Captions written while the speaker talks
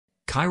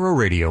KIRO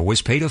Radio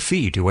was paid a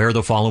fee to air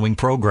the following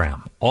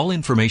program. All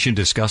information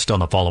discussed on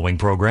the following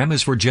program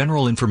is for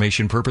general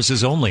information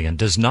purposes only and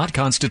does not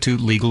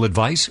constitute legal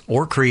advice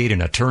or create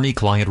an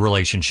attorney-client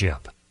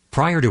relationship.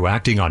 Prior to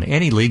acting on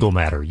any legal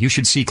matter, you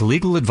should seek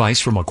legal advice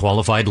from a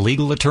qualified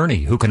legal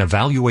attorney who can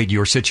evaluate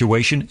your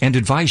situation and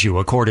advise you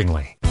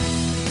accordingly.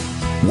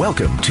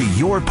 Welcome to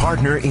Your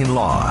Partner in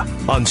Law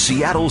on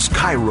Seattle's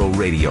KIRO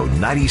Radio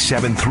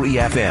 97.3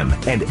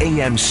 FM and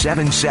AM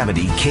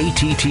 770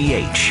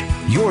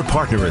 KTTH. Your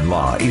Partner in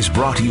Law is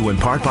brought to you in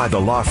part by the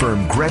law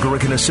firm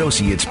Gregorick &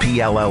 Associates,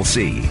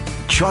 PLLC.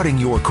 Charting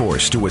your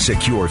course to a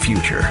secure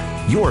future.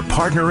 Your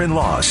Partner in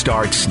Law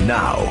starts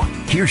now.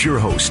 Here's your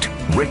host,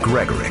 Rick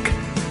Gregorick.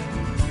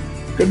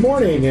 Good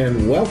morning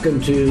and welcome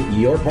to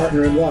Your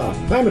Partner in Law.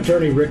 I'm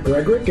attorney Rick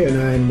Gregorick,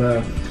 and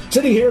I'm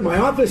sitting here in my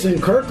office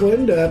in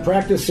Kirkland,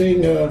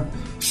 practicing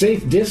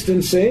safe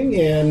distancing,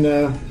 and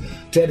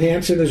Ted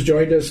Hansen has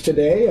joined us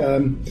today.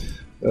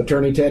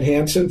 Attorney Ted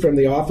Hansen from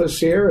the office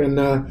here, and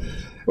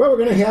we're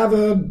going to have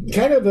a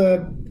kind of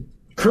a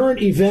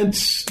current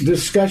events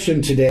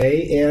discussion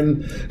today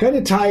and kind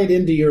of tie it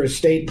into your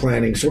estate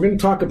planning. So we're going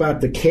to talk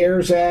about the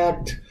CARES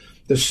Act,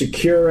 the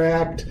Secure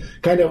Act,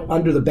 kind of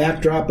under the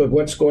backdrop of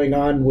what's going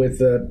on with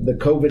the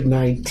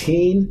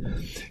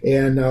COVID-19,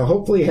 and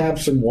hopefully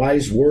have some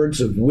wise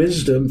words of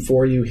wisdom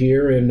for you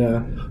here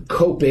in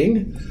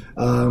coping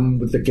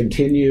with the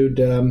continued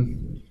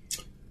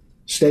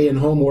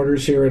stay-in-home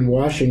orders here in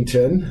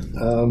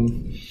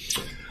Washington.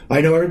 I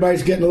know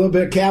everybody's getting a little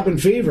bit of cabin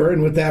fever,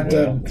 and with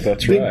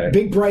that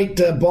big bright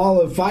ball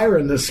of fire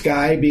in the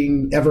sky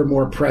being ever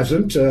more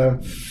present,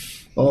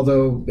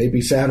 although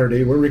maybe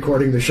Saturday. We're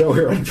recording the show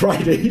here on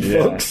Friday,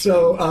 folks.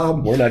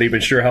 So we're not even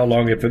sure how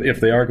long,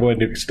 if they are going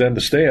to extend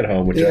the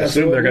stay-at-home, which I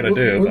assume they're going to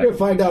do. We're going to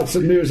find out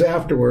some news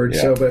afterwards.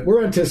 Yeah. But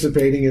we're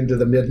anticipating into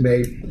the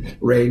mid-May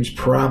range,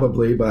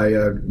 probably by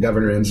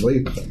Governor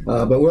Inslee.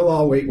 But we'll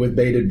all wait with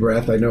bated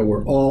breath. I know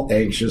we're all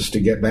anxious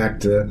to get back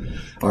to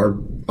our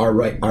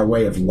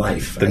way of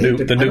life. The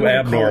new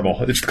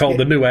abnormal. It's called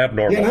the new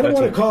abnormal. Yeah, I don't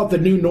want to call it the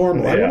new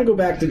normal. I want to go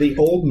back to the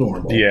old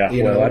normal. Yeah,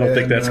 I don't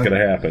think that's going to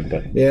happen.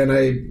 But and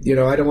I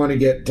don't want to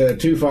get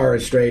too far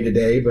astray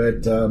today,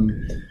 but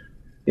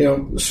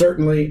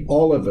certainly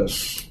all of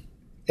us,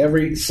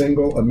 every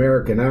single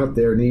American out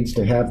there, needs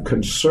to have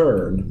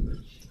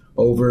concern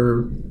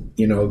over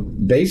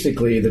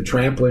basically the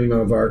trampling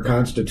of our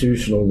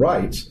constitutional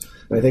rights.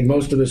 And I think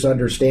most of us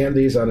understand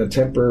these on a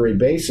temporary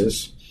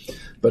basis,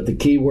 but the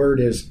key word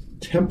is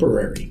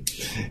temporary.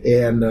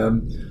 And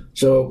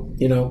so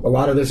a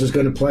lot of this is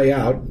going to play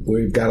out.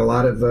 We've got a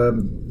lot of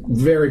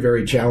very,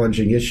 very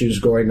challenging issues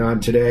going on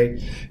today,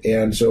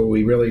 and so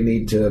we really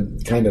need to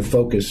kind of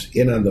focus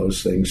in on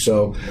those things.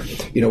 So,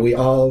 we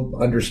all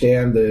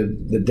understand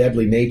the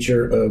deadly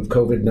nature of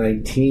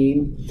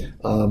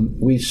COVID-19.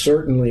 We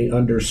certainly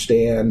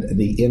understand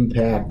the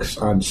impacts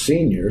on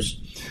seniors.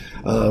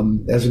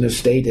 As an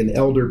estate and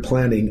elder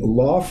planning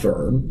law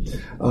firm,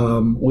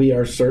 we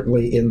are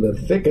certainly in the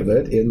thick of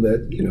it, in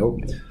that,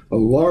 a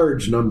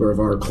large number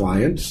of our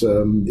clients,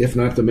 if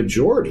not the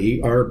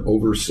majority, are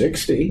over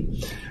 60,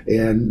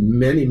 and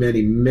many,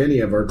 many, many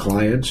of our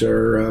clients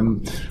are,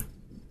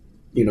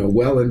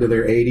 well into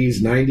their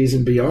 80s, 90s,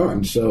 and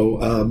beyond. So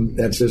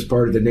that's just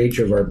part of the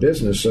nature of our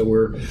business. So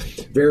we're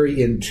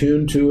very in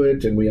tune to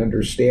it, and we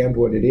understand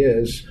what it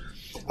is.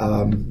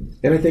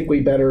 And I think we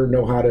better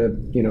know how to,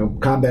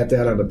 combat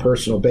that on a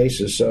personal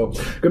basis. So,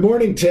 good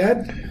morning,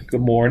 Ted.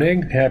 Good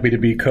morning. Happy to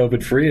be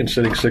COVID-free and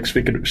sitting 6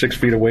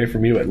 feet away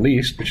from you at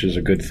least, which is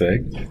a good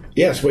thing.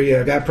 Yes, we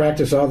got to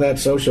practice all that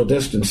social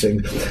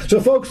distancing.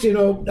 So, folks,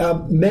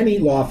 many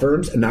law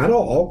firms, not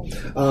all,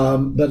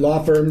 but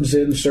law firms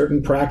in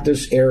certain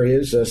practice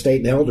areas, state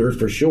and elder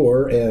for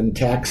sure, and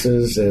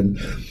taxes and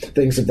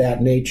things of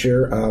that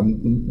nature.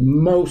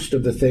 Most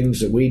of the things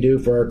that we do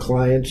for our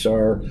clients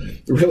are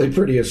really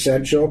pretty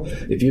essential.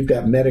 If you've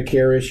got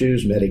Medicare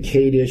issues,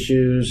 Medicaid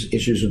issues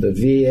with the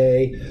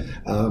VA,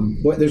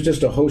 there's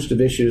just a host of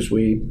issues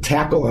we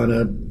tackle on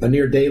a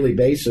near daily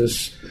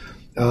basis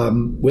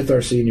with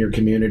our senior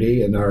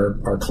community and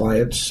our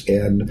clients,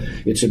 and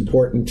it's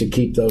important to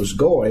keep those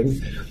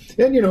going.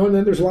 And, and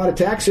then there's a lot of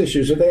tax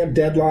issues, and they have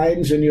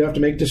deadlines, and you have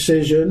to make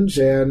decisions,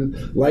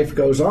 and life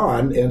goes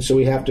on, and so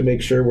we have to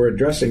make sure we're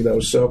addressing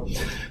those. So,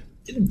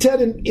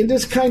 Ted, in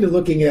just kind of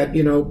looking at,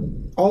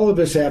 all of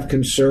us have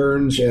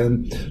concerns,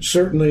 and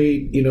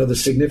certainly, the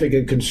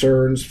significant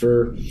concerns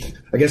for,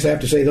 I guess I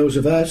have to say, those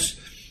of us,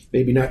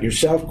 maybe not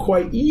yourself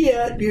quite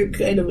yet, you're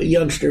kind of a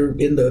youngster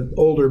in the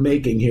older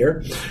making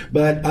here,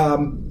 but,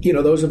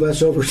 those of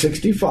us over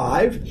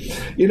 65,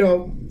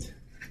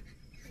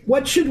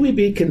 what should we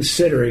be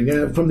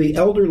considering from the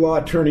elder law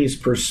attorney's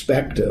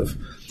perspective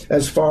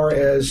as far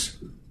as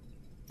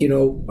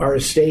our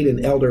estate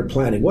and elder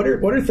planning? What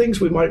are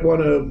things we might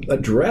want to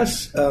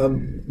address,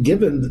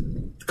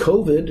 given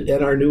COVID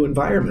and our new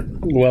environment?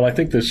 Well, I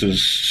think this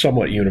is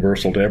somewhat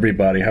universal to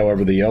everybody.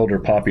 However, the elder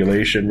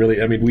population really,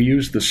 we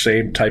use the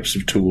same types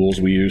of tools.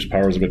 We use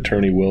powers of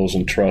attorney, wills,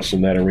 and trusts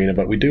in that arena,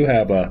 but we do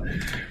have a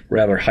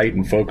rather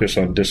heightened focus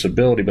on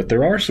disability. But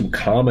there are some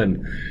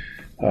common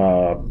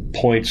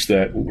points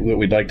that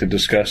we'd like to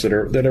discuss that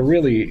are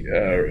really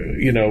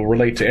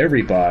relate to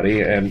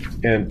everybody.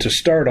 And to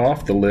start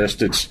off the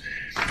list, it's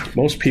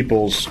most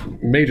people's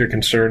major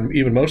concern,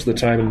 even most of the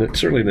time, and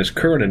certainly in this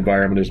current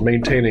environment, is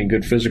maintaining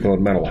good physical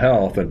and mental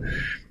health. And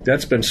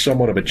that's been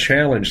somewhat of a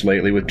challenge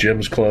lately with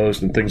gyms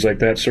closed and things like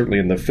that, certainly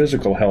in the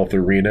physical health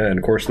arena. And,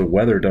 of course, the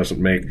weather doesn't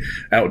make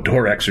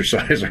outdoor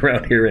exercise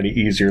around here any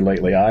easier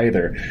lately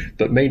either.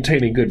 But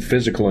maintaining good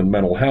physical and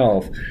mental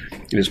health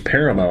is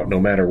paramount no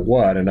matter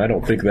what. And I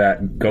don't think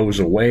that goes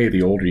away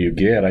the older you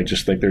get. I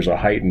just think there's a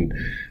heightened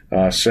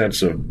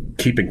sense of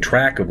keeping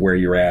track of where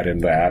you're at in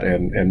that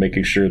and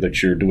making sure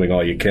that you're doing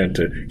all you can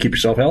to keep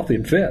yourself healthy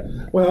and fit.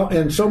 Well,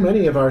 and so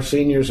many of our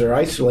seniors are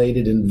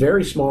isolated in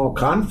very small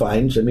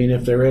confines. I mean,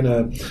 if they're in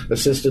a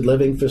assisted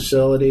living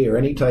facility or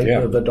any type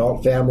of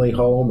adult family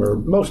home or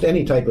most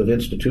any type of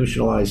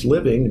institutionalized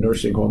living,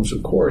 nursing homes,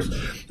 of course,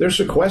 they're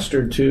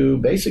sequestered to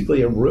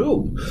basically a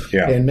room.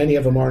 Yeah. And many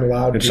of them aren't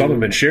allowed and to. Some of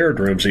them in shared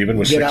rooms, even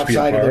with 6 feet apart. Get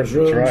outside of those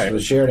rooms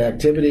with shared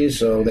activities,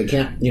 so they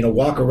can't,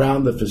 walk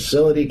around the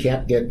facility,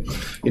 can't get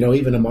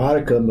even a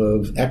modicum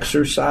of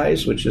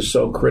exercise, which is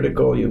so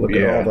critical. You look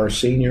at all of our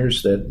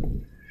seniors that,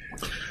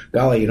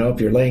 golly,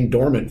 if you're laying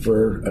dormant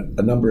for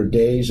a number of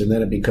days and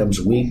then it becomes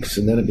weeks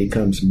and then it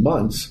becomes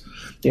months,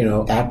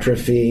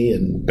 atrophy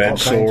and bed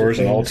sores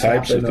and all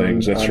types of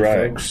things. That's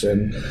right. Folks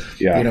and,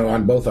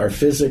 on both our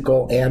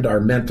physical and our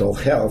mental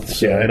health.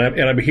 So. Yeah,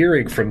 and I'm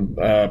hearing from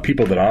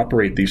people that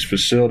operate these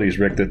facilities,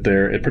 Rick, that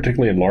they're,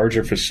 particularly in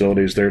larger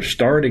facilities, they're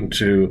starting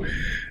to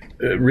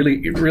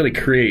really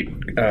create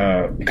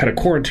kind of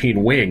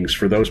quarantine wings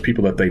for those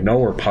people that they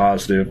know are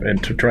positive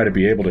and to try to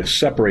be able to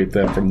separate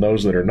them from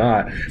those that are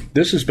not.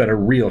 This has been a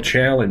real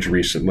challenge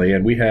recently,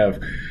 and we have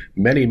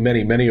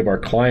many of our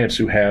clients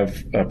who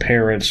have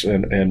parents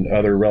and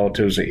other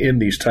relatives in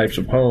these types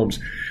of homes,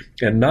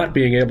 and not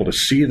being able to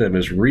see them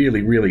is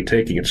really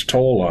taking its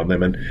toll on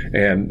them.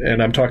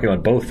 And I'm talking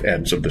on both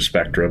ends of the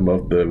spectrum,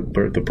 of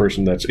the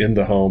person that's in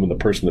the home and the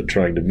person that's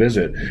trying to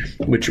visit,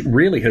 which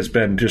really has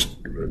been just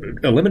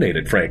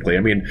eliminated, frankly.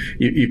 I mean,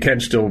 you can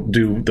still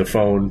do the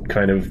phone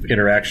kind of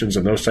interactions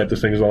and those types of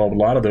things. Although a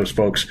lot of those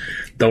folks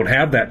don't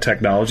have that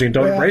technology and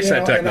don't embrace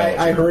that technology.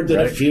 And I heard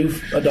that a few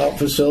adult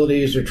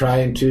facilities are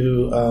trying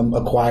to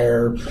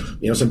acquire,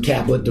 some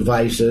tablet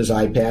devices,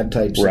 iPad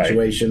type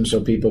situations, so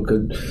people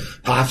could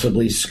possibly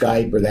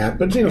Skype or that.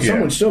 But,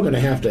 someone's still going to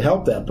have to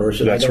help that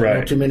person. That's right. I don't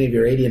know too many of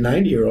your 80 and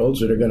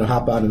 90-year-olds that are going to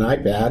hop on an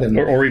iPad. And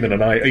or even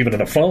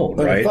in a phone,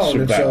 right?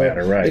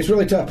 Right. It's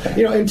really tough.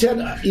 And Ted,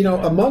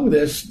 among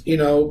this,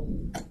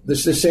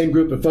 this same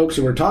group of folks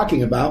that we're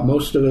talking about,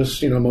 most of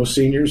us, most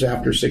seniors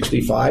after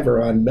 65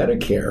 are on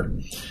Medicare.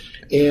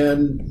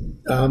 And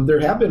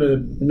there have been a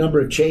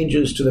number of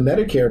changes to the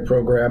Medicare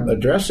program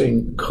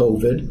addressing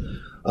COVID.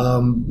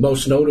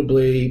 Most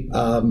notably,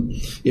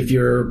 if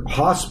you're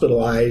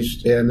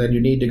hospitalized and then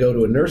you need to go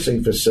to a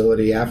nursing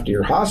facility after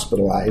you're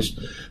hospitalized,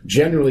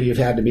 generally you've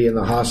had to be in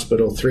the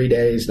hospital 3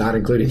 days, not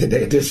including the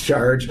day of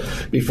discharge,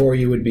 before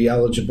you would be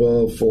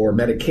eligible for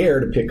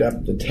Medicare to pick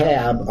up the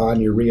tab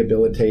on your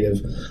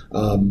rehabilitative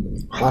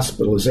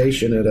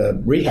hospitalization at a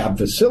rehab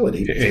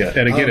facility. Yeah,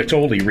 and again, it's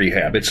only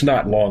rehab. It's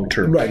not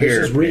long-term care. Right,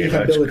 this is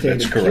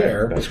rehabilitative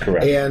care. That's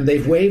correct. And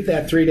they've waived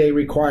that 3-day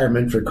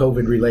requirement for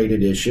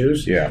COVID-related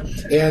issues. Yeah.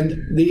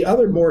 And the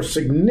other more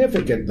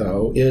significant,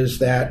 though, is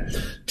that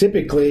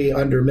typically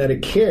under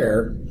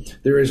Medicare,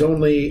 there is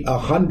only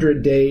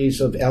 100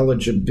 days of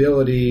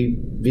eligibility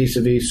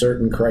vis-a-vis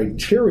certain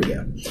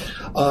criteria.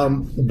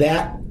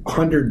 That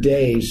 100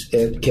 days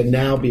can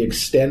now be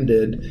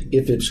extended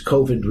if it's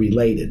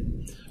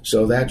COVID-related.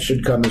 So that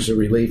should come as a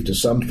relief to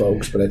some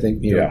folks, but I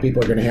think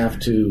people are going to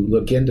have to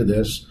look into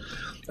this.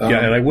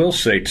 And I will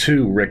say,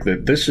 too, Rick,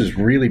 that this is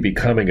really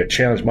becoming a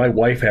challenge. My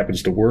wife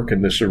happens to work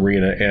in this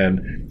arena,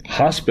 and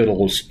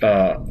hospitals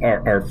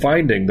are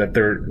finding that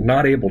they're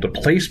not able to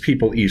place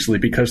people easily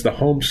because the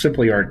homes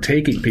simply aren't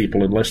taking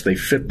people unless they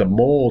fit the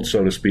mold,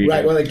 so to speak.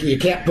 Right. Well, you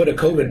can't put a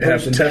COVID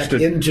person back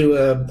into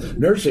a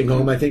nursing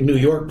home. I think New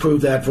York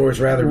proved that for us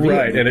rather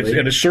vehemently. Right,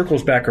 and it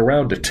circles back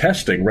around to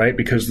testing, right,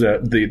 because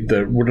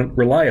the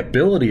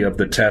reliability of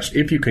the test,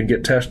 if you can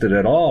get tested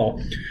at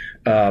all,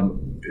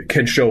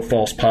 can show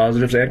false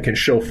positives and can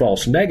show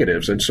false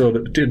negatives. And so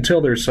until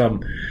there's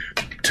some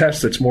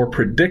test that's more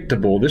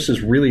predictable, this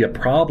is really a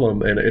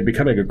problem and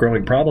becoming a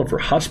growing problem for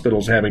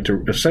hospitals having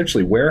to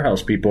essentially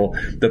warehouse people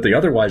that they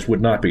otherwise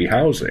would not be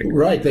housing.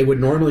 Right. They would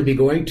normally be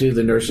going to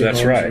the nursing homes,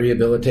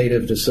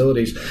 rehabilitative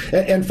facilities.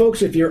 And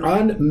folks, if you're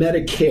on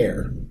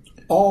Medicare,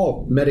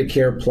 all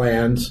Medicare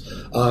plans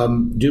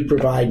do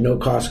provide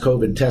no-cost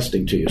COVID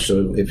testing to you.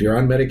 So if you're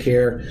on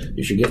Medicare,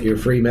 you should get your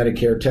free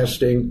Medicare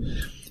testing.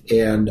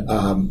 And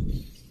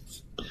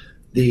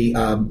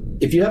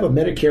if you have a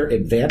Medicare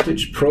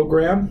Advantage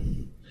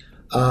program,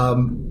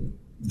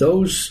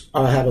 those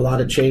have a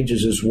lot of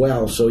changes as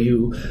well. So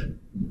you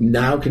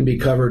now can be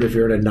covered if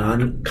you're in a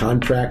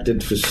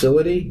non-contracted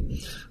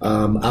facility.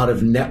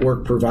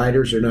 Out-of-network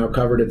providers are now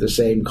covered at the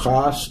same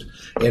cost.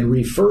 And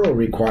referral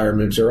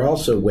requirements are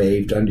also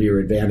waived under your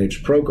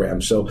Advantage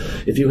program. So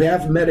if you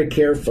have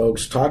Medicare,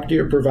 folks, talk to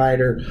your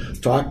provider,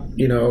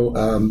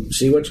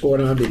 see what's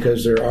going on,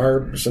 because there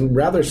are some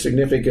rather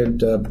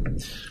significant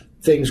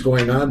things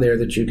going on there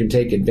that you can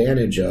take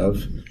advantage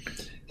of.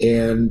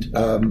 And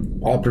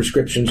all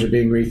prescriptions are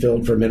being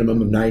refilled for a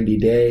minimum of 90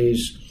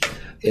 days.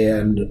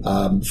 And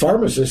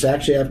pharmacists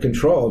actually have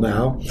control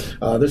now.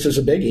 This is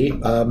a biggie.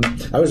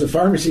 I was a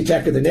pharmacy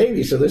tech in the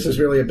Navy, so this is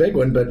really a big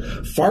one. But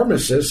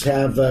pharmacists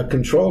have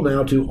control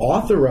now to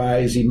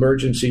authorize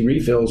emergency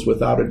refills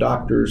without a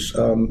doctor's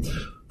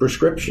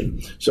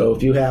prescription. So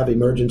if you have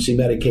emergency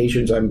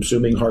medications, I'm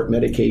assuming heart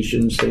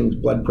medications, things,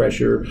 blood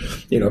pressure,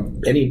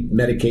 any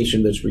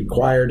medication that's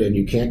required, and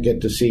you can't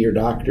get to see your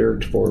doctor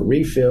for a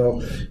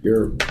refill,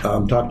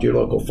 talk to your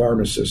local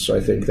pharmacist. So I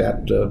think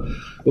that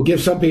will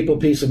give some people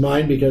peace of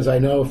mind, because I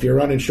know if you're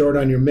running short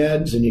on your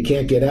meds and you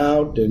can't get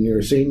out, and you're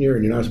a senior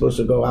and you're not supposed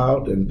to go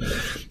out, and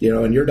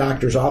and your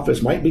doctor's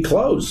office might be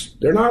closed.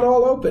 They're not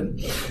all open.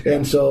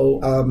 And so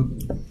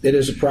it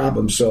is a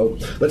problem. So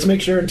let's make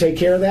sure and take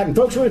care of that. And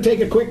folks, we're going to take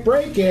a quick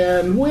break,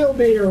 and we'll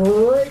be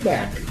right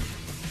back.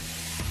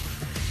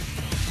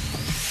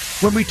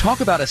 When we talk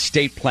about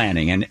estate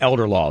planning and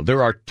elder law,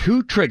 there are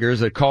two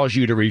triggers that cause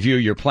you to review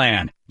your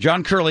plan.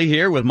 John Curley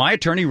here with my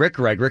attorney, Rick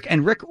Gregorek.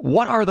 And Rick,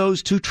 what are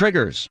those two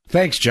triggers?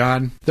 Thanks,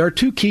 John. There are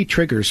two key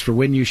triggers for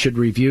when you should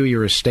review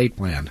your estate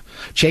plan.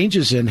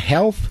 Changes in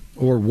health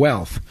or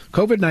wealth.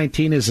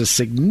 COVID-19 is a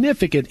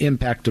significant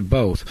impact to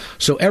both,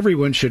 so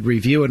everyone should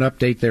review and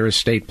update their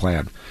estate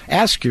plan.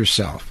 Ask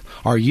yourself,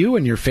 are you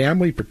and your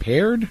family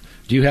prepared?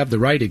 Do you have the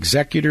right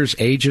executors,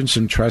 agents,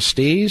 and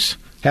trustees?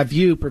 Have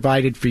you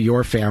provided for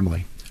your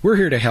family? We're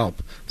here to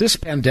help. This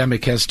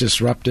pandemic has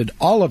disrupted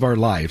all of our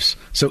lives,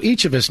 so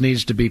each of us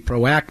needs to be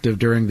proactive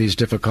during these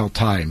difficult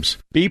times.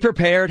 Be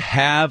prepared,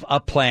 have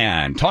a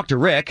plan. Talk to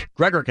Rick,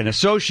 Gregorek and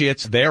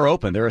Associates. They're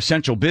open, they're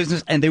essential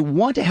business, and they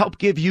want to help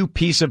give you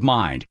peace of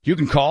mind. You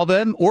can call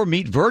them or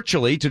meet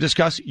virtually to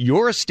discuss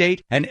your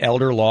estate and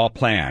elder law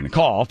plan.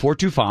 Call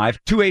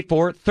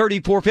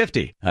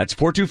 425-284-3450. That's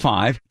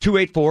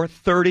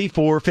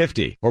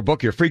 425-284-3450. Or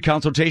book your free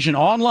consultation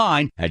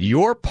online at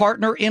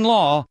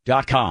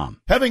yourpartnerinlaw.com.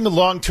 Having a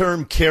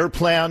long-term care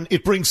plan,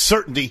 it brings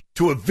certainty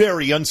to a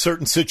very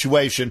uncertain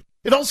situation.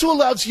 It also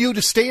allows you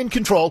to stay in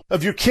control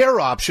of your care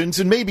options,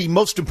 and maybe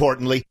most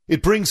importantly,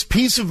 it brings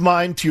peace of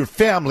mind to your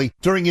family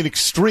during an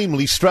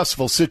extremely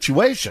stressful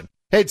situation.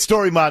 Hey, it's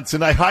Story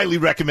Monson. I highly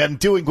recommend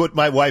doing what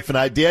my wife and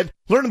I did.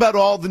 Learn about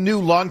all the new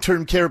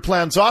long-term care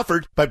plans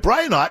offered by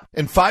Brian Ott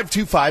and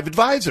 525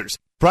 Advisors.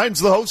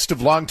 Brian's the host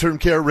of Long-Term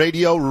Care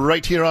Radio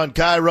right here on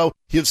KIRO.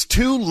 He has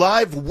 2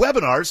 live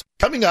webinars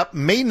coming up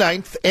May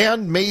 9th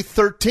and May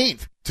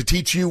 13th to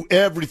teach you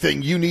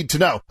everything you need to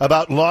know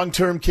about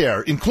long-term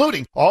care,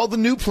 including all the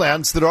new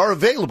plans that are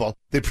available.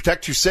 They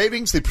protect your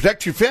savings, they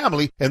protect your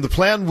family, and the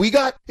plan we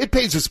got, it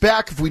pays us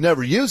back if we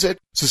never use it.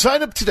 So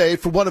sign up today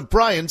for one of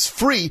Brian's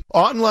free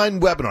online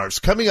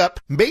webinars coming up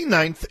May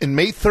 9th and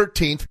May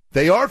 13th.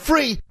 They are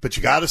free, but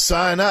you got to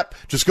sign up.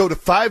 Just go to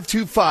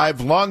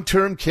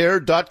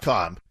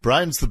 525longtermcare.com.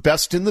 Brian's the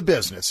best in the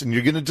business, and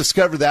you're going to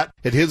discover that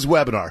at his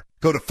webinar.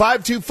 Go to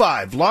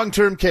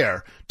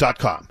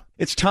 525longtermcare.com.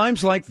 It's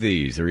times like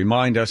these that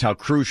remind us how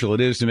crucial it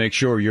is to make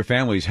sure your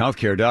family's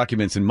healthcare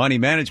documents and money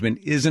management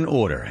is in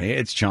order. Hey,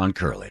 it's John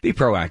Curley. Be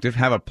proactive,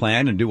 have a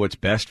plan, and do what's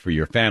best for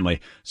your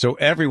family so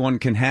everyone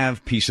can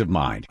have peace of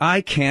mind. I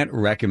can't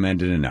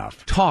recommend it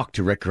enough. Talk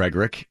to Rick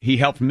Gregorek. He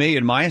helped me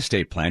in my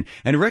estate plan,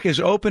 and Rick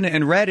is open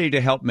and ready to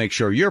help make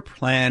sure your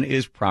plan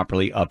is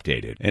properly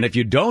updated. And if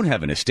you don't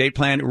have an estate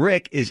plan,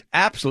 Rick is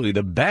absolutely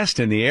the best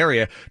in the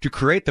area to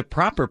create the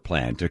proper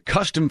plan to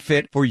custom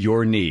fit for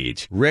your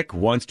needs. Rick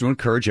wants to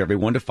encourage everyone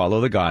to follow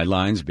the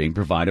guidelines being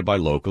provided by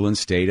local and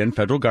state and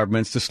federal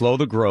governments to slow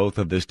the growth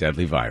of this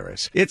deadly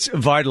virus. It's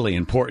vitally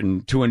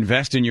important to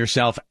invest in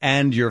yourself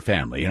and your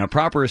family. And a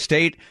proper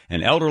estate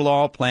and elder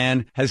law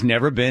plan has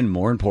never been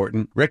more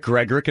important. Rick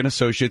Gregorek and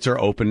Associates are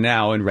open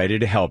now and ready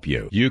to help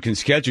you. You can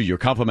schedule your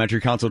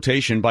complimentary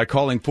consultation by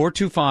calling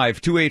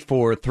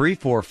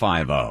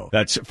 425-284-3450.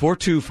 That's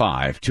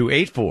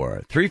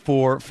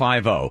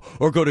 425-284-3450.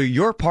 Or go to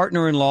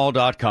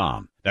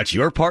yourpartnerinlaw.com. That's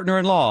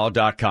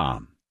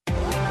yourpartnerinlaw.com.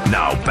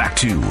 Now back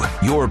to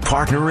Your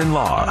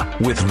Partner-in-Law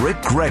with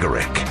Rick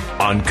Gregorek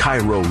on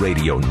KIRO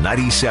Radio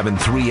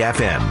 97.3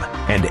 FM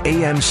and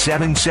AM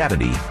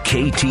 770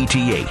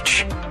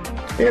 KTTH.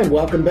 And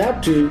welcome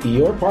back to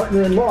Your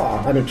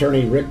Partner-in-Law. I'm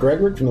attorney Rick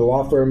Gregorek from the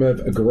law firm of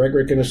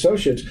Gregorek &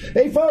 Associates.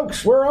 Hey,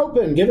 folks, we're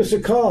open. Give us a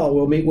call.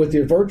 We'll meet with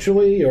you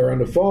virtually or on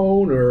the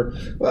phone or,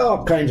 well,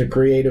 all kinds of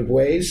creative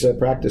ways,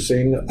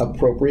 practicing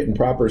appropriate and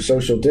proper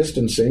social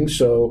distancing.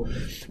 So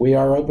we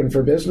are open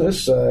for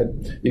business.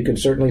 You can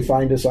certainly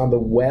find us on the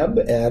web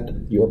at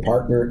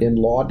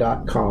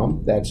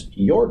yourpartnerinlaw.com. That's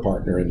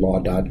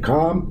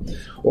yourpartnerinlaw.com.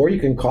 Or you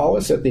can call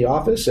us at the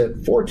office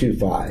at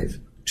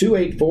 425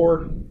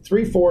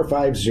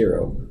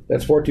 425-284-3450.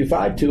 That's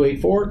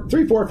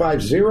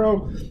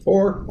 425-284-3450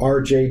 or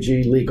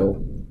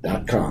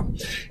rjglegal.com.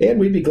 And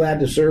we'd be glad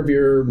to serve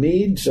your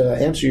needs,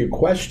 answer your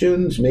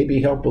questions,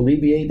 maybe help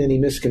alleviate any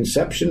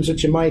misconceptions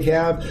that you might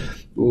have.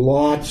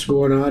 Lots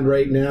going on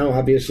right now,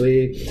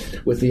 obviously,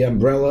 with the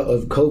umbrella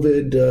of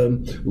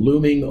COVID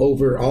looming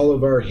over all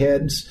of our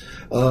heads.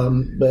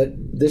 But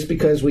this,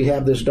 because we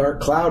have this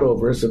dark cloud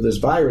over us of this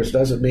virus,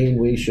 doesn't mean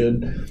we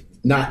should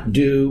not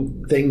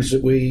do things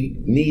that we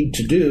need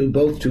to do,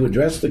 both to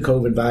address the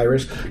COVID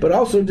virus, but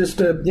also just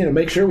to,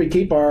 make sure we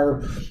keep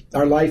our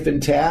life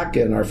intact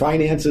and our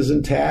finances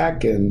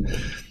intact, and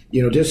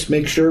just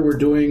make sure we're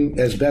doing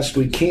as best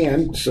we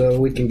can so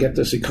we can get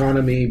this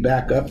economy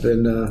back up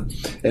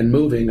and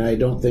moving. I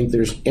don't think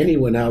there's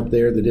anyone out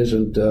there that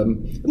isn't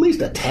at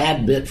least a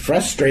tad bit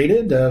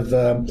frustrated of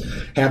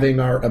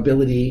having our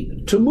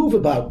ability to move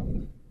about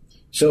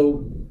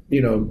so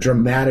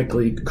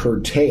dramatically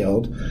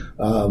curtailed.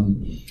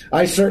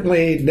 I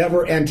certainly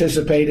never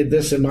anticipated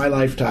this in my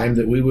lifetime,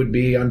 that we would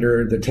be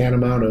under the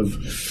tantamount of,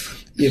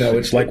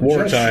 it's like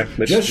wartime.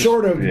 Just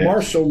short of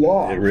martial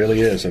law. It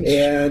really is.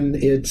 And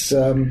it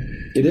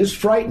is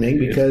frightening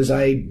because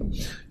I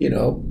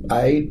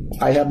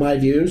have my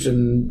views,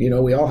 and,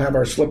 we all have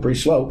our slippery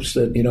slopes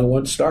that,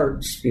 once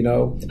starts,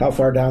 how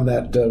far down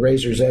that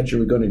razor's edge are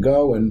we going to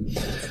go? And,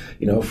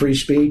 free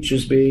speech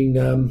is being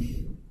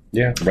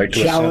right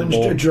to challenged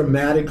assemble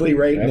dramatically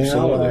right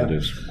Absolutely now. It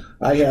is.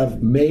 I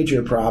have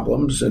major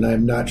problems, and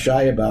I'm not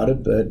shy about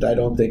it, but I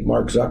don't think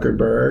Mark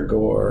Zuckerberg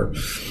or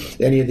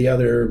any of the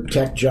other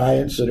tech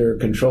giants that are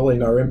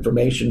controlling our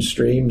information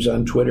streams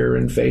on Twitter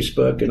and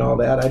Facebook and all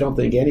that, I don't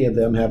think any of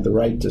them have the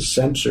right to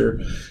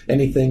censor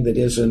anything that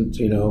isn't,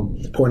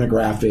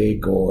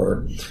 pornographic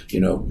or,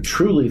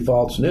 truly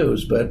false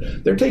news.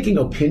 But they're taking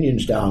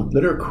opinions down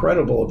that are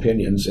credible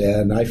opinions,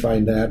 and I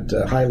find that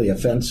highly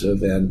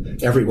offensive,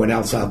 and everyone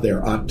else out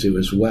there ought to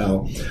as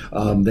well.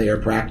 They are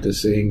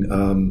practicing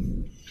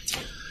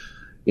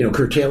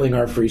curtailing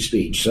our free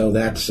speech. So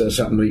that's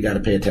something we got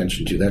to pay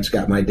attention to. That's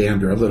got my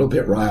dander a little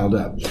bit riled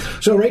up.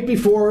 So right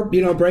before,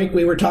 break,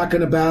 we were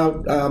talking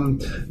about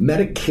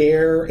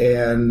Medicare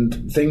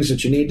and things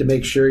that you need to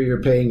make sure you're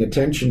paying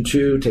attention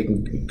to,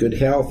 taking good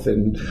health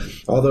and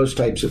all those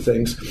types of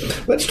things.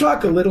 Let's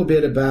talk a little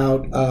bit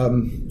about,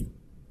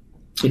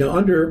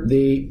 under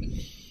the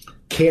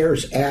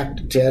CARES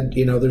Act, Ted,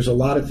 there's a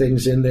lot of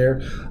things in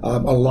there. A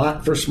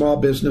lot for small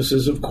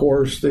businesses, of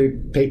course, the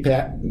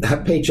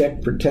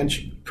Paycheck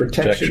Protection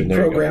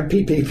Program,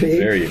 PPP.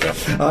 There you go.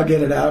 I'll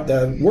get it out.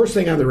 Worst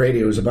thing on the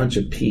radio is a bunch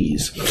of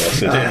P's.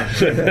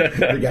 Yes, it is.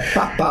 We got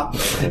pop, pop.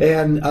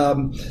 And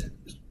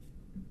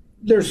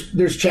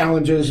there's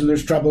challenges and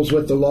there's troubles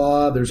with the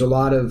law. There's a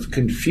lot of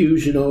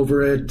confusion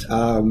over it.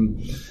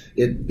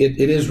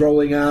 It is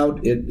rolling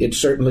out. It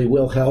certainly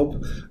will help.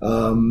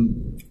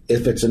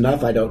 If it's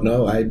enough, I don't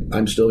know.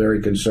 I'm still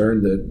very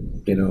concerned that,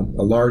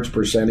 a large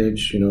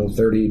percentage,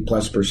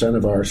 30+%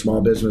 of our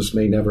small business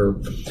may never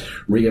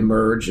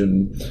reemerge.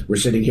 And we're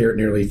sitting here at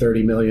nearly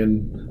 30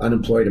 million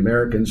unemployed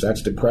Americans.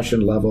 That's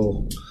depression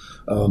level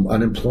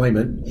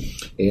unemployment.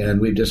 And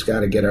we've just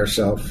got to get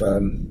ourselves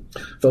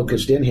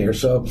focused in here.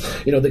 So,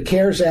 the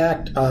CARES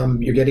Act,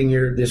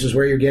 this is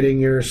where you're getting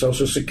your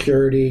Social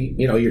Security,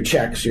 your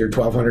checks, your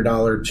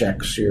 $1,200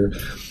 checks, your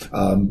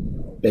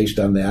based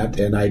on that.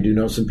 And I do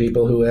know some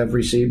people who have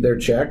received their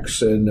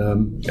checks,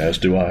 and as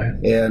do I.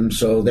 And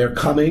so they're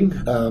coming.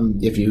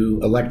 If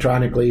you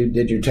electronically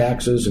did your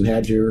taxes and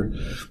had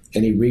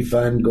any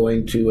refund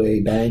going to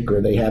a bank,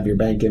 or they have your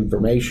bank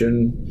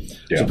information,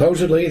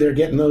 supposedly they're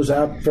getting those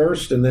out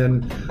first, and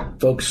then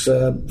folks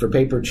for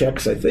paper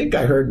checks, I think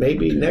I heard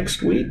maybe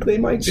next week they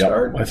might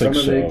start some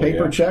of the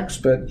paper checks,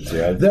 but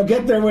they'll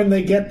get there when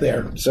they get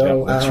there.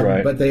 So that's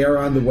right. But they are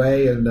on the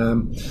way,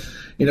 and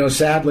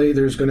sadly,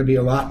 there's going to be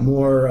a lot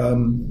more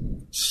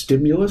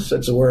stimulus.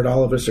 That's a word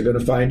all of us are going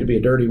to find to be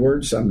a dirty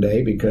word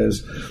someday,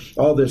 because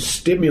all this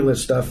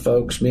stimulus stuff,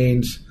 folks,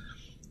 means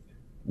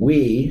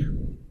we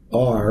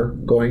are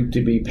going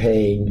to be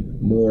paying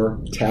more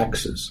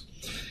taxes.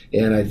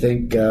 And I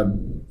think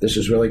this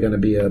is really going to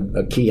be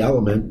a key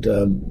element,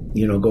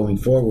 going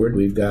forward.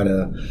 We've got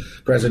a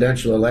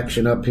presidential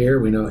election up here.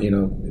 We know,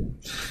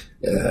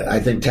 I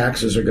think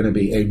taxes are going to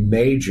be a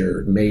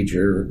major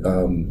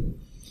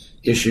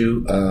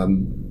issue.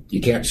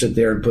 You can't sit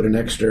there and put an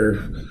extra,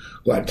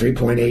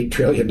 $3.8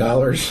 trillion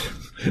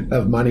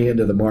of money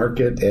into the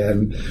market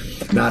and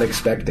not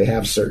expect to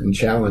have certain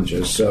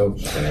challenges. So,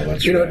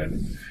 that's right.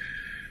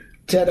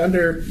 Ted,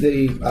 under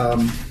the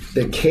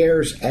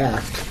CARES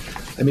Act,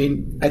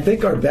 I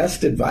think our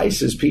best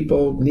advice is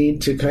people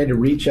need to kind of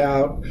reach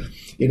out,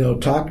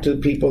 talk to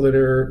people that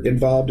are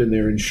involved in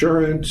their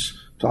insurance,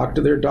 talk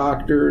to their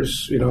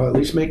doctors, at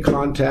least make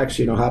contacts,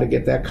 how to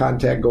get that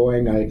contact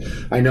going.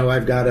 I know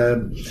I've got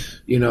a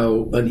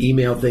an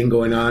email thing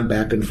going on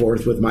back and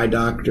forth with my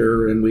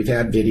doctor, and we've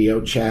had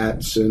video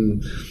chats,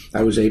 and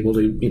I was able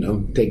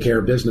to, take care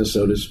of business,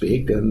 so to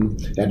speak, and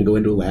had to go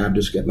into a lab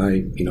just get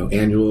my,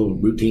 annual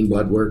routine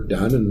blood work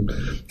done and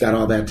got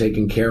all that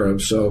taken care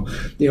of. So,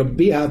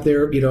 be out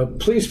there,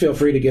 please feel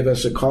free to give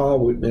us a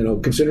call.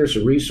 Consider us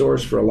a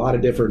resource for a lot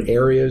of different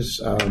areas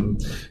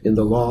in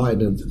the law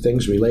and the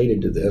things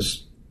related to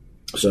this.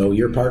 So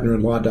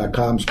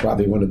yourpartnerinlaw.com is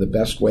probably one of the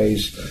best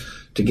ways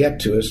to get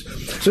to us.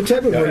 So,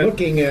 Ted, we're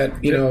looking at,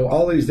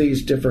 all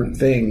these different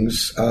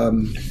things.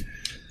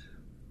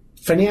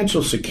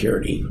 Financial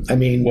security.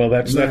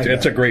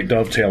 That's a great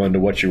dovetail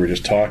into what you were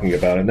just talking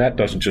about, and that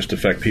doesn't just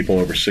affect people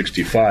over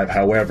 65.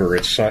 However,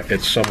 it's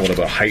somewhat of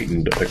a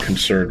heightened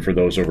concern for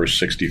those over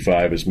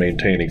 65 is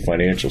maintaining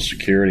financial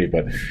security.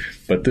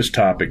 But this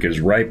topic is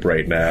ripe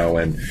right now,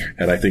 and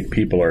I think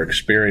people are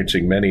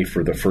experiencing, many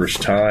for the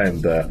first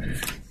time, the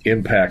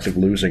impact of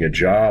losing a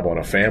job on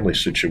a family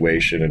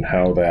situation and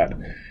how that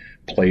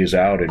plays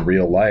out in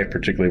real life,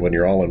 particularly when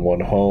you're all in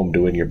one home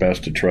doing your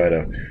best to try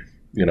to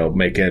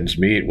make ends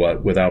meet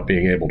without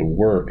being able to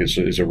work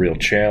is a real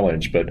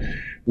challenge. But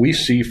we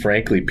see,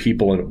 frankly,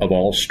 people of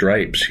all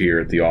stripes here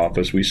at the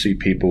office. We see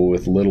people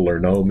with little or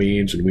no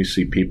means, and we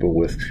see people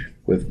with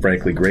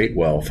frankly, great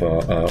wealth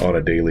on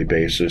a daily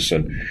basis.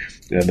 And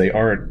they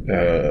aren't,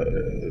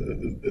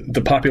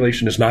 the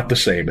population is not the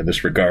same in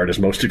this regard, as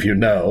most of you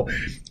know.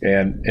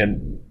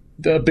 And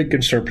the big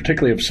concern,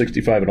 particularly of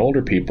 65 and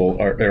older people,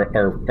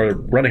 are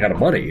running out of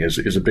money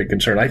is a big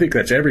concern. I think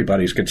that's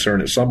everybody's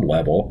concern at some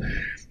level.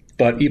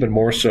 But even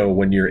more so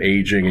when you're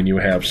aging and you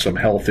have some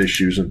health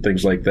issues and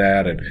things like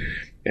that, and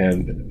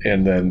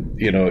then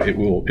it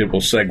will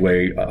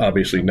segue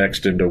obviously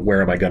next into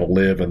where am I going to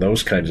live and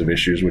those kinds of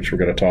issues, which we're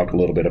going to talk a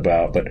little bit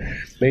about. But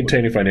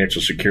maintaining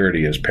financial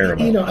security is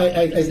paramount.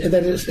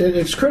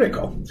 It's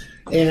critical,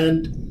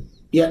 and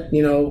yet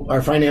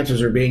our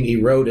finances are being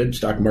eroded.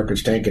 Stock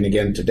market's tanking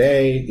again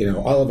today.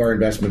 All of our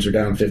investments are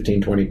down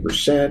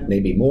 15-20%,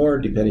 maybe more,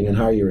 depending on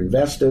how you're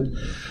invested.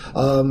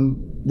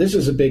 This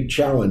is a big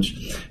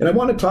challenge. And I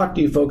want to talk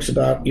to you folks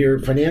about your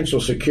financial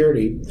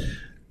security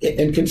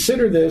and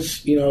consider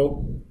this,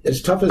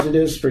 as tough as it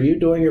is for you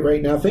doing it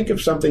right now. Think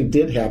if something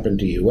did happen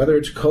to you, whether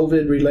it's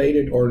COVID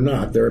related or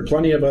not. There are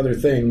plenty of other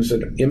things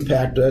that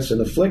impact us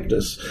and afflict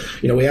us.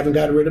 We haven't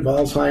gotten rid of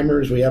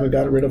Alzheimer's. We haven't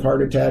gotten rid of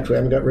heart attacks. We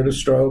haven't got rid of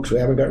strokes. We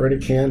haven't got rid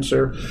of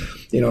cancer.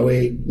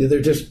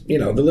 They're just,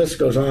 the list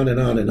goes on and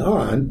on and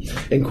on.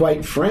 And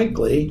quite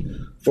frankly,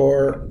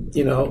 for,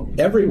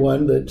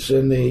 everyone that's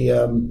in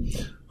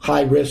the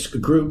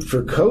high-risk group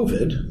for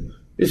COVID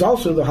is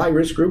also the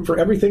high-risk group for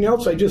everything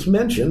else I just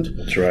mentioned.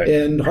 That's right.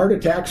 And heart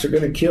attacks are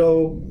going to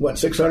kill,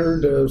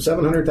 600 to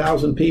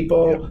 700,000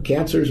 people. Yep.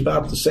 Cancer is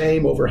about the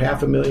same, over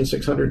 500,000,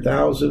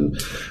 600,000.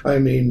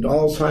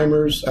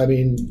 Alzheimer's.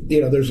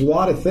 There's a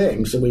lot of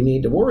things that we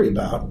need to worry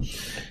about.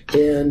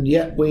 And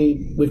yet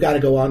we've got to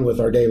go on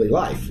with our daily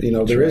life.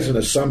 There is an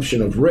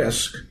assumption of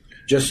risk,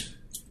 just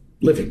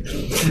living.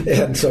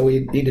 And so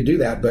we need to do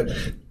that. But,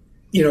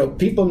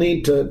 people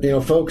need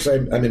to, folks,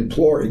 I'm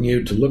imploring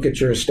you to look at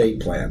your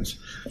estate plans.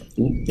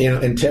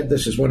 And Ted,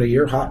 this is one of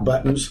your hot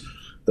buttons,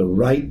 the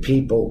right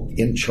people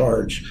in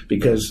charge.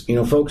 Because,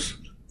 folks,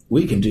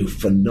 we can do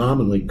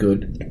phenomenally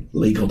good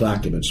legal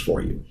documents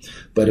for you.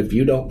 But if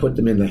you don't put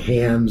them in the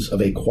hands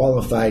of a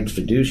qualified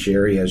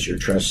fiduciary as your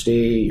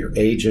trustee, your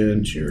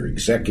agent, your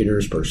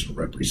executors, personal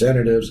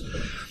representatives,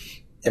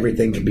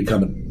 everything can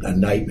become a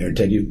nightmare.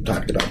 Ted, you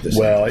talked about this.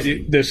 Well,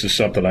 this is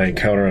something I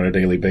encounter on a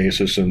daily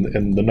basis, and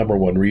the number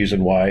one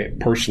reason why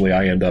personally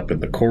I end up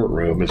in the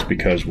courtroom is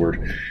because we're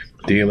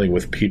dealing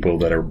with people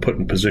that are put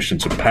in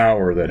positions of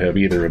power that have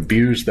either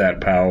abused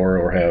that power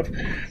or have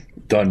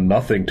done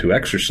nothing to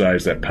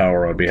exercise that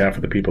power on behalf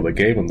of the people that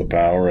gave them the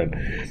power,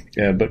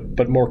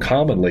 but more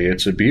commonly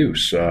it's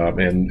abuse,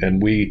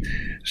 and we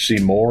see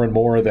more and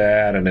more of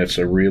that, and it's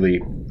a really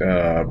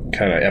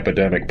kind of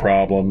epidemic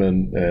problem,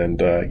 and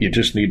you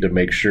just need to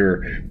make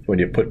sure when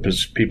you put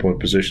people in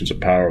positions of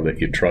power that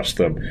you trust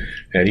them,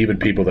 and even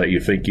people that you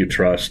think you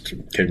trust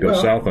can go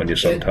south on you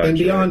sometimes. And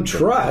beyond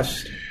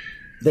trust,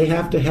 they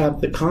have to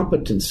have the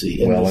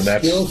competency and the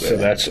skill set.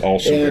 That's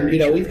also very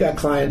true. We've got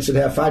clients that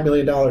have $5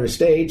 million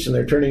estates, and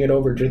they're turning it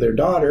over to their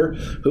daughter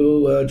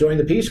who joined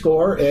the Peace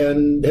Corps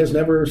and has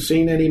never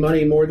seen any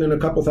money more than a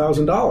couple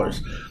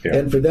 $1,000s. Yeah.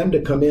 And for them to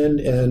come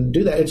in and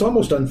do that, it's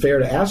almost unfair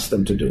to ask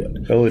them to do it.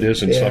 Oh, it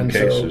is in some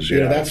cases. So,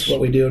 that's what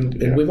we do.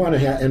 And we want to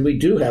have, and we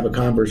do have a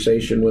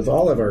conversation with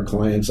all of our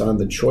clients on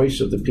the choice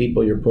of the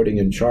people you're putting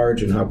in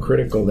charge and how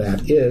critical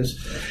that is.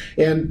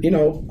 And,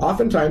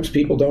 oftentimes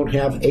people don't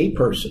have a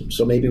person.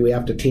 So maybe we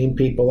have to team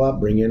people up,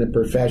 bring in a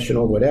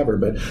professional, whatever.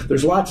 But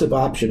there's lots of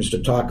options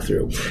to talk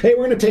through. Hey,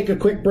 we're going to take a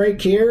quick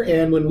break here.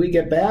 And when we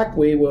get back,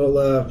 we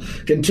will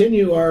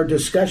continue our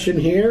discussion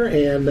here.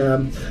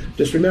 And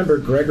just remember,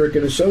 Gregorick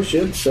and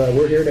Associates,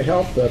 we're here to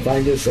help.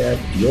 Find us at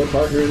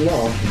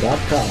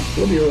yourpartnerinlaw.com.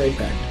 We'll be right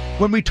back.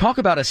 When we talk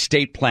about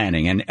estate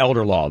planning and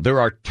elder law, there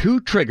are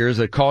two triggers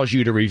that cause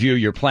you to review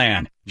your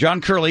plan.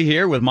 John Curley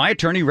here with my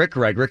attorney, Rick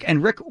Gregrick.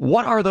 And Rick,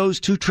 what are those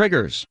two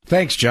triggers?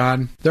 Thanks,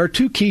 John. There are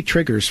two key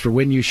triggers for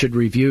when you should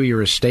review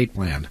your estate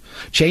plan.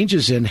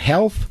 Changes in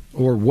health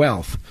or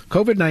wealth.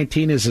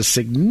 COVID-19 is a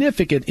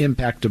significant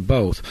impact to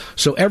both,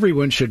 so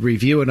everyone should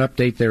review and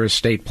update their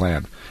estate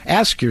plan.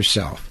 Ask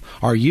yourself,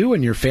 are you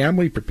and your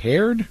family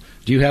prepared?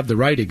 Do you have the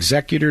right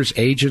executors,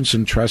 agents,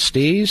 and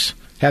trustees?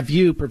 Have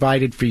you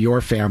provided for your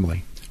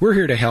family? We're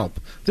here to help.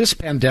 This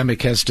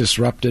pandemic has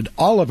disrupted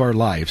all of our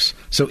lives,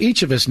 so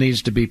each of us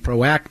needs to be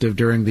proactive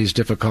during these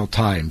difficult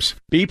times.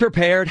 Be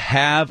prepared,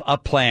 have a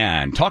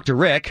plan. Talk to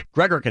Rick,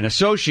 Gregrick and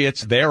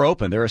Associates. They're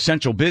open. They're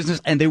essential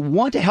business, and they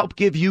want to help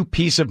give you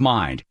peace of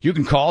mind. You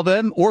can call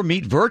them or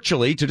meet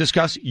virtually to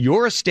discuss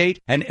your estate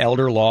and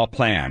elder law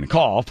plan.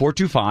 Call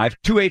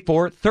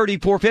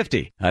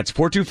 425-284-3450. That's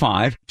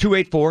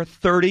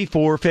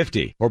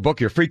 425-284-3450. Or book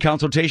your free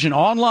consultation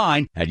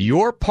online at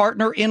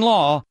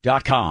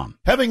yourpartnerinlaw.com.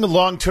 Having a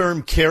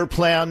long-term care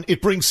plan,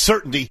 it brings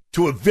certainty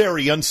to a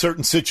very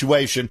uncertain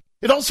situation.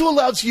 It also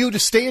allows you to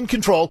stay in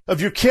control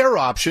of your care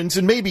options,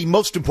 and maybe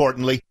most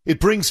importantly, it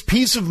brings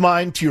peace of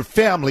mind to your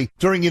family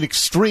during an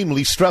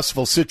extremely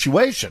stressful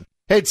situation.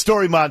 Hey, it's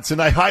Story Monson.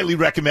 I highly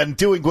recommend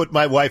doing what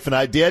my wife and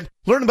I did.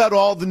 Learn about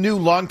all the new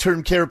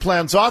long-term care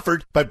plans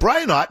offered by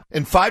Brian Ott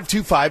and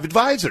 525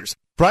 Advisors.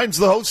 Brian's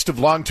the host of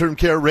Long-Term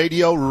Care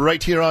Radio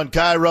right here on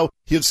KIRO.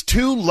 He has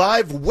 2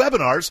 live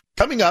webinars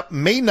coming up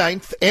May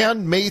 9th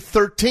and May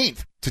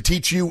 13th to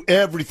teach you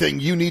everything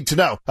you need to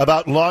know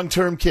about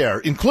long-term care,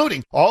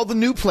 including all the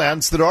new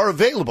plans that are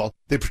available.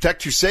 They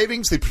protect your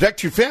savings, they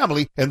protect your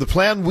family, and the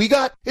plan we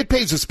got, it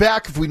pays us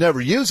back if we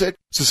never use it.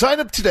 So sign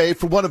up today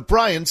for one of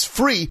Brian's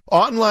free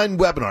online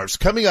webinars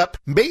coming up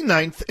May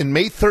 9th and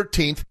May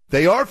 13th.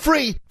 They are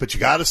free, but you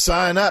got to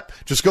sign up.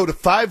 Just go to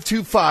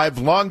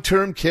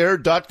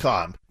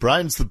 525longtermcare.com.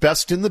 Brian's the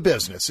best in the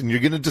business, and you're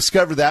going to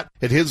discover that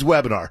at his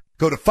webinar.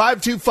 Go to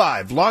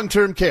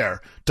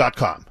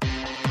 525longtermcare.com.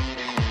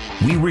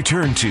 We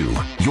return to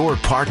Your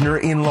Partner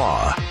in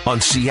Law on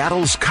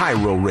Seattle's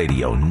KIRO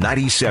Radio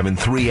 97.3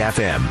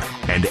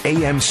 FM and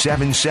AM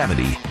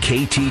 770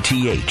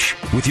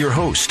 KTTH with your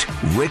host,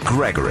 Rick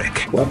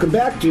Gregrick. Welcome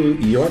back to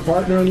Your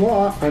Partner in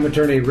Law. I'm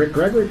attorney Rick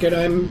Gregrick,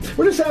 and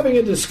we're just having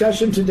a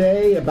discussion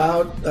today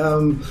about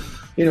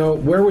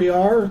where we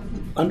are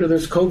under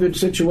this COVID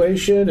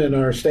situation and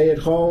our stay at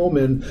home,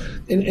 and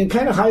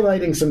kind of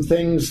highlighting some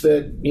things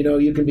that,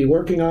 you can be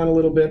working on a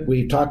little bit.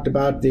 We talked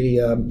about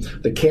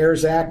the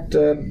CARES Act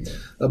a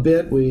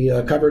bit. We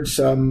covered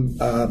some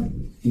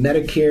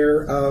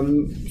Medicare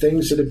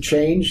things that have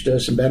changed,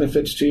 some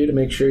benefits to you to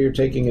make sure you're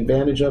taking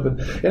advantage of it.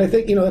 And I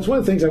think, that's one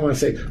of the things I want to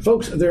say.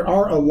 Folks, there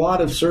are a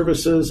lot of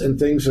services and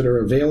things that are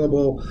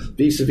available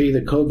vis-a-vis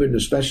the COVID,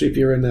 especially if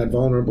you're in that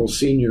vulnerable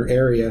senior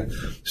area.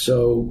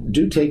 So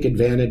do take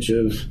advantage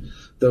of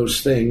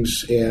those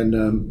things.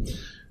 And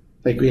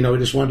we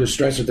just wanted to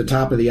stress at the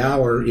top of the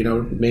hour,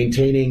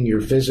 maintaining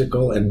your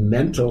physical and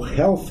mental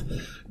health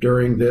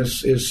during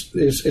this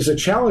is a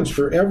challenge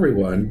for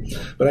everyone,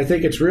 but I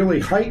think it's really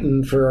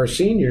heightened for our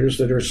seniors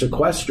that are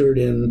sequestered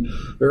in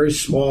very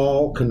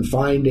small,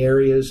 confined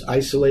areas,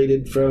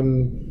 isolated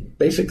from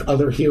basic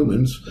other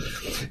humans.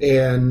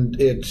 And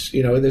it's,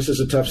 this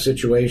is a tough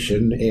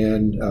situation,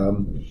 and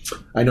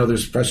I know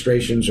there's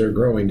frustrations are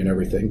growing and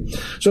everything.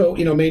 So,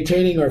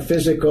 maintaining our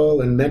physical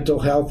and mental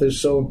health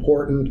is so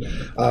important.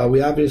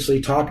 We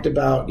obviously talked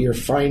about your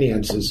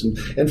finances,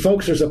 and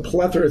folks, there's a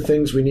plethora of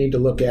things we need to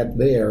look at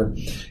there.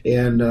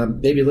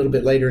 And maybe a little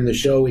bit later in the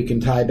show, we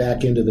can tie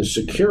back into the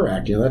Secure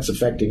Act. That's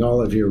affecting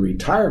all of your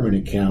retirement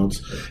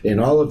accounts,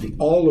 and all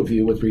of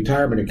you with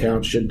retirement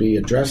accounts should be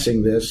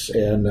addressing this.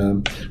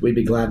 And we'd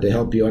be glad to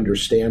help you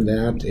understand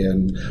that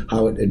and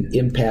how it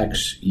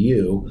impacts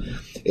you,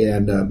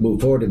 and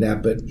move forward in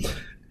that. But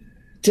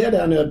Ted,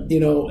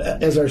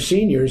 as our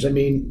seniors,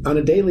 on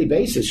a daily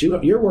basis,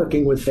 you're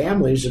working with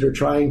families that are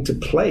trying to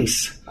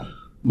place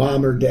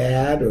mom or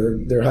dad or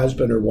their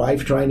husband or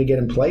wife, trying to get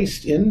them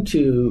placed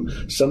into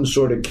some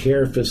sort of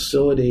care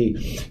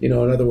facility. In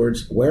other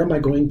words, where am I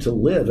going to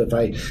live if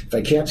I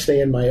can't stay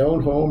in my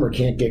own home or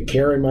can't get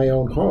care in my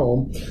own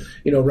home?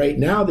 Right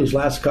now, these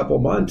last couple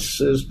months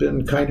has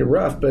been kind of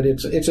rough, but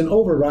it's an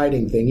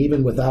overriding thing,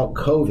 even without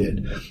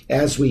COVID.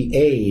 As we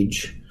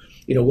age,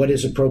 what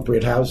is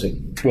appropriate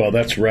housing? Well,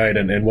 that's right.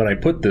 And when I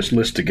put this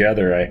list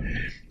together,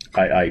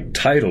 I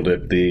titled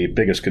it The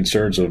Biggest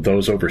Concerns of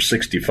Those Over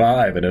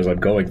 65. And as I'm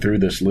going through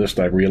this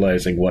list, I'm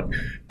realizing what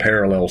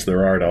parallels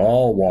there are to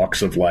all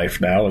walks of life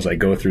now as I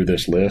go through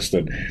this list.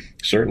 And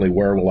certainly,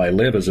 where will I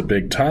live is a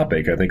big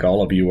topic. I think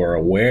all of you are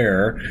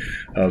aware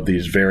of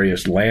these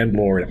various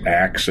landlord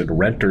acts and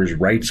renters'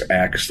 rights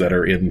acts that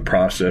are in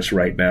process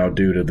right now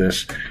due to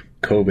this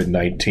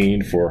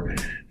COVID-19 for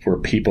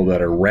people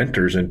that are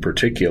renters in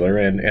particular,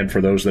 and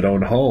for those that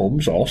own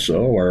homes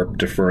also are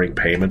deferring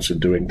payments and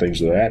doing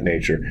things of that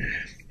nature.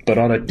 But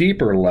on a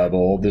deeper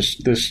level,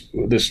 this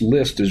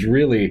list is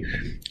really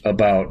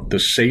about the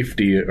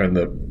safety and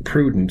the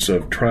prudence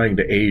of trying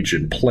to age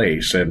in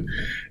place. And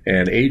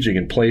And aging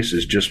in place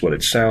is just what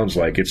it sounds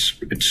like. It's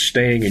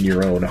staying in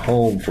your own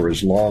home for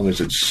as long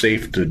as it's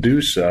safe to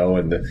do so.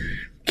 And the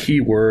key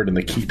word and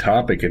the key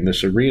topic in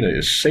this arena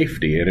is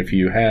safety. And if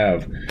you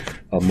have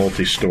a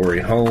multi-story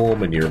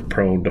home and you're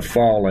prone to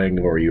falling,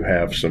 or you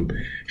have some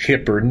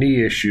hip or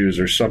knee issues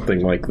or something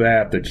like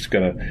that, that's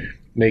going to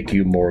make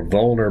you more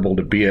vulnerable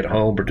to be at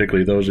home,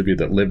 particularly those of you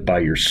that live by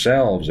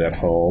yourselves at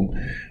home,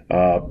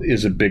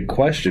 is a big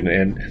question.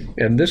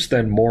 And this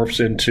then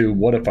morphs into,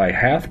 what if I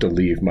have to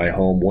leave my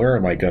home? Where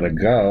am I going to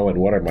go? And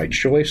what are my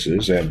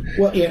choices?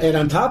 And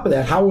on top of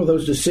that, how will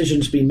those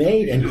decisions be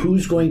made, and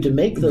who's going to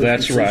make those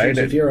decisions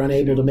if you're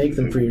unable to make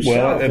them for yourself?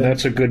 Well, and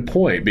that's a good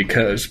point,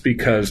 because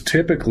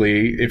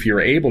typically if you're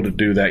able to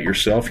do that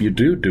yourself, you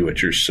do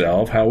it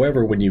yourself.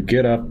 However, when you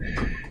get up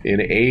in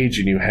age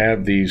and you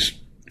have these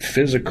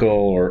physical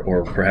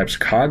or perhaps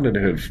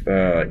cognitive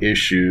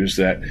issues,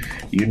 that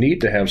you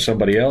need to have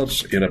somebody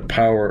else in a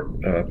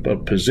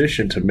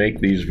position to make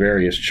these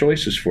various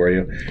choices for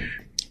you.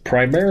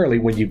 Primarily,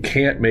 when you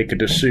can't make a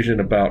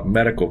decision about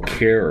medical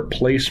care or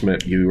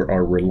placement, you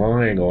are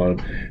relying on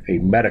a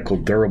medical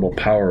durable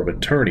power of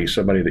attorney,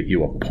 somebody that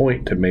you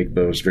appoint to make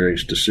those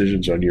various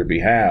decisions on your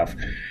behalf,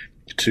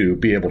 to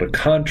be able to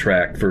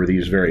contract for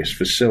these various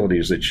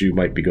facilities that you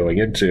might be going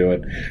into.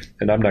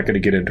 And I'm not going to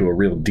get into a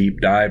real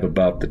deep dive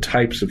about the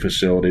types of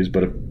facilities,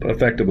 but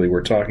effectively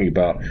we're talking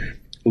about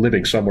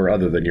living somewhere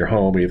other than your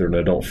home, either an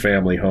adult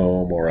family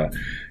home or a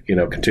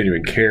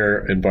continuing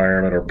care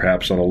environment, or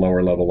perhaps on a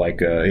lower level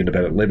like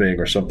independent living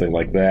or something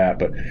like that.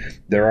 But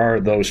there are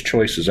those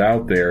choices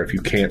out there if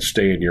you can't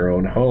stay in your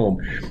own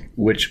home,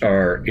 which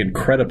are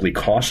incredibly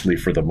costly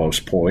for the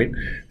most part,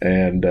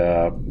 and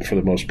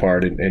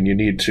you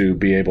need to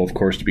be able, of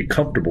course, to be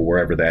comfortable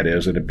wherever that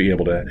is, and to be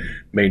able to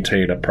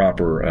maintain a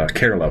proper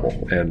care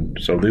level. And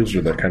so those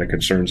are the kind of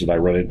concerns that I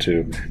run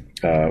into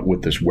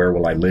with this where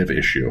will I live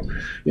issue.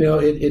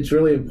 It's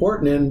really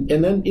important.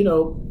 And then,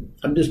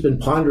 I've just been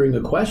pondering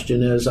a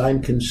question as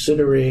I'm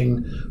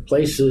considering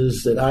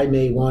places that I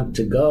may want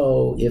to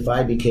go if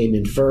I became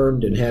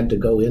infirmed and had to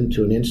go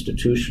into an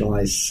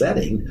institutionalized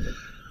setting.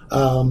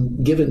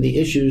 Given the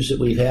issues that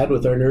we've had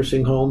with our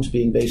nursing homes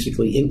being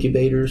basically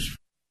incubators.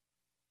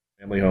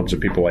 Family homes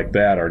and people like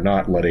that are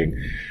not letting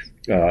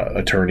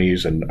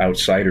attorneys and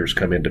outsiders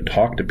come in to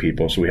talk to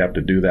people, so we have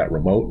to do that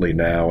remotely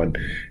now. And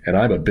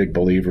I'm a big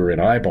believer in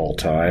eyeball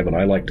time, and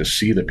I like to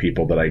see the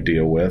people that I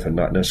deal with and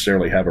not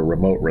necessarily have a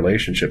remote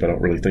relationship. I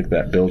don't really think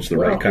that builds the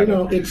right kind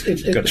of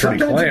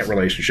attorney-client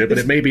relationship, but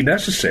it may be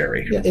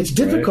necessary. Yeah, it's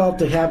difficult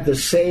to have the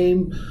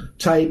same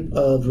type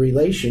of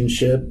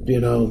relationship,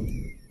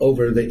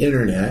 over the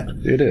internet,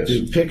 it is,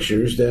 through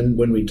pictures, than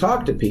when we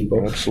talk to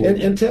people.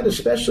 Absolutely. And Ted,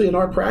 especially in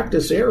our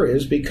practice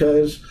areas,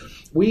 because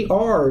we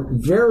are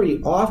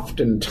very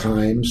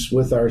oftentimes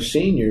with our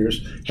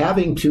seniors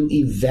having to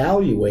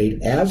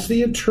evaluate as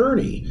the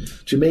attorney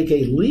to make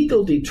a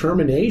legal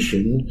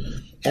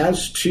determination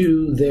as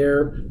to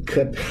their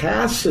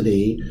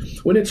capacity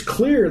when it's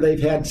clear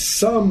they've had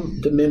some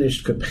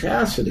diminished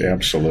capacity.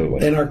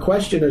 Absolutely. And our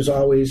question is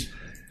always,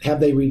 have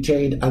they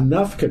retained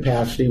enough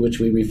capacity, which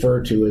we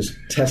refer to as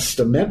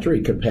testamentary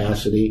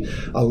capacity,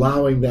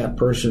 allowing that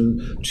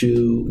person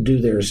to do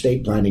their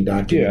estate planning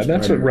documents? Yeah,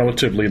 that's a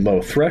relatively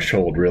low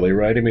threshold, really,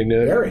 right? I mean,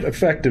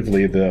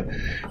 effectively,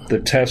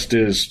 the test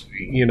is,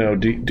 do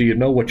you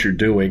know what you're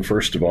doing,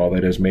 first of all,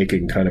 that is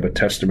making kind of a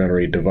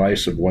testamentary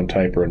device of one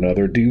type or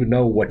another? Do you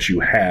know what you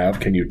have?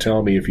 Can you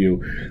tell me if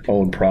you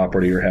own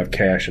property or have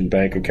cash in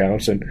bank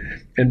accounts? And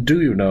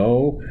do you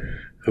know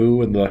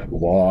who in the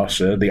law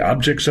said the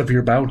objects of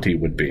your bounty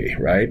would be,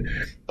 right?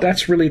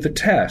 That's really the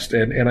test.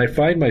 And I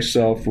find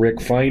myself,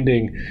 Rick,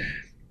 finding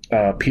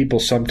people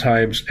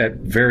sometimes at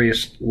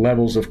various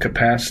levels of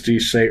capacity,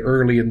 say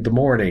early in the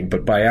morning,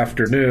 but by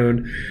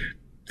afternoon,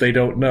 they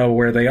don't know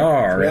where they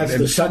are. That's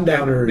the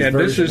sundowners. And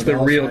this is the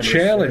real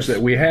challenge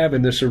that we have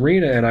in this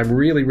arena, and I'm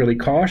really, really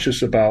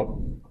cautious about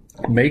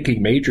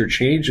making major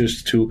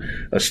changes to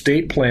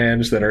estate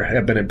plans that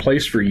have been in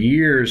place for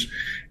years,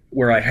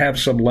 where I have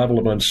some level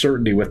of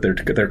uncertainty with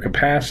their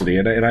capacity,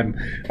 and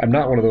I'm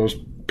not one of those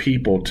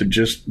people to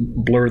just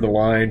blur the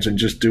lines and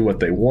just do what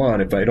they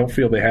want. If I don't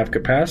feel they have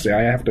capacity,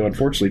 I have to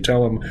unfortunately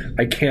tell them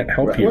I can't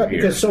help you here.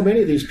 Because so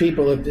many of these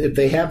people, if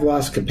they have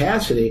lost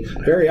capacity,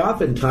 very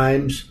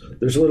oftentimes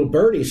there's a little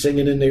birdie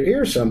singing in their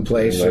ear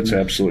someplace. Well, that's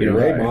absolutely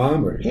right. Hey,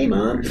 Mom, or Hey,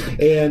 Mom.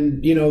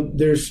 And,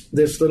 there's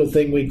this little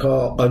thing we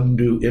call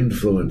undue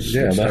influence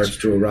that starts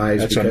to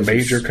arise. That's a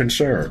major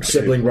concern.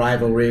 Sibling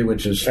rivalry,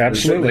 which is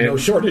absolutely no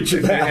shortage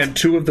of that. And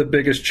two of the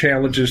biggest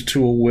challenges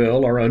to a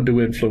will are undue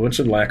influence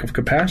and lack of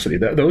capacity.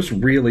 Those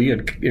really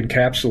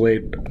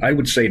encapsulate, I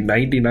would say,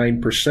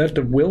 99%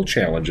 of will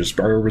challenges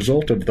are a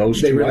result of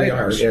those two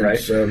items,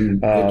 right?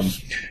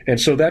 And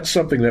so that's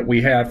something that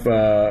we have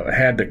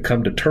had to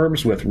come to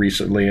terms with recently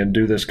and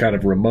do this kind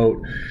of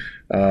remote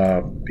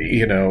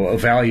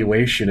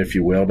evaluation, if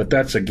you will. But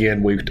that's,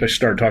 again, we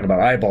started talking about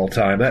eyeball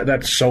time.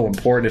 That's so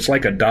important. It's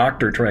like a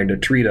doctor trying to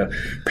treat a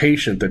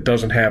patient that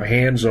doesn't have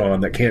hands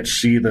on, that can't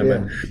see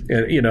them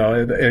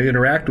and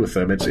interact with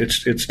them.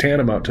 It's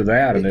tantamount to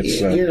that. And it's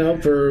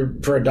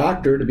for a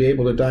doctor to be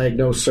able to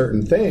diagnose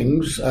certain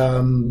things,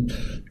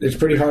 it's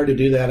pretty hard to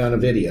do that on a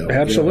video.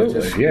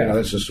 Absolutely,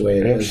 that's just the way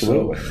it is.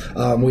 So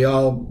we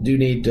all do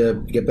need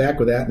to get back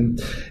with that, and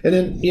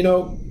then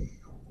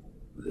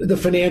the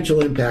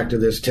financial impact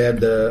of this, Ted,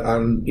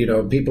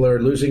 people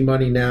are losing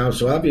money now.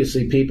 So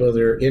obviously people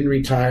that are in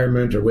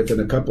retirement or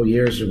within a couple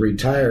years of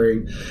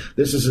retiring,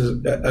 this is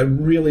a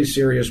really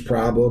serious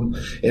problem.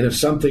 And it's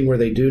something where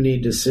they do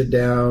need to sit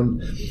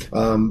down,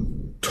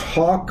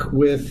 talk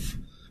with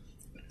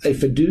a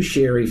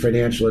fiduciary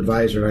financial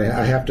advisor.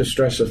 I have to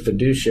stress a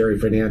fiduciary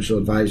financial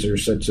advisor,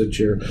 such that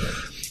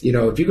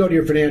if you go to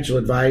your financial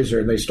advisor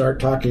and they start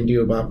talking to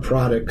you about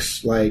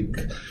products like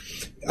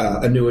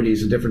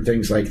annuities and different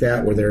things like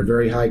that, where there are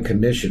very high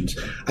commissions,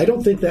 I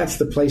don't think that's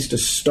the place to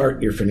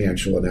start your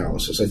financial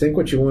analysis. I think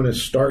what you want to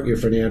start your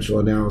financial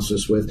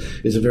analysis with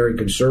is a very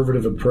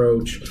conservative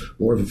approach,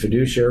 more of a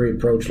fiduciary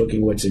approach,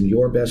 looking what's in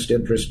your best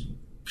interest,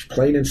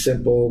 plain and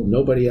simple,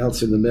 nobody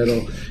else in the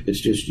middle.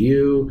 It's just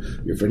you,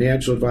 your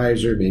financial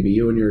advisor, maybe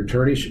you and your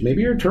attorney.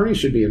 Maybe your attorney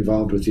should be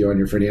involved with you on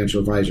your financial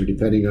advisor,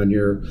 depending on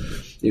your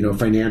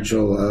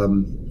financial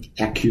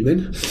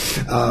acumen,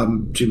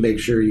 to make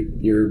sure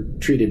you're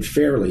treated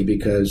fairly,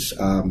 because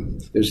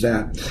there's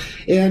that.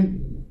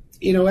 And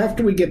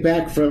after we get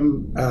back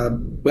from,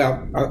 I'm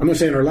going to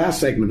say in our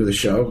last segment of the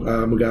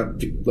show, we got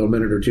a little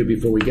minute or two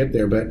before we get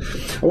there, but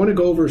I want to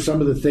go over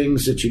some of the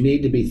things that you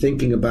need to be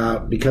thinking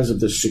about because of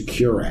the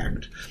Secure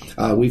Act.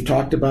 We've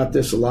talked about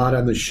this a lot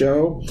on the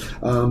show,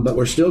 but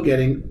we're still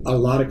getting a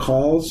lot of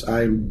calls.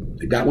 I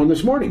got one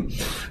this morning.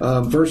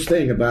 First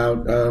thing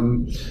about,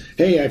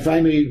 hey, I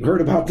finally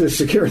heard about this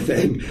Secure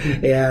thing,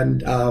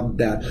 and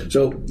that.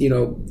 So,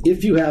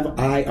 if you have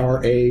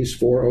IRAs,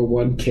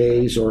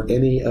 401ks, or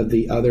any of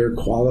the other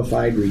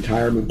qualified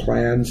retirement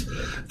plans,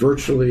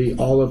 virtually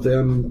all of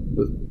them,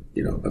 with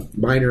a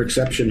minor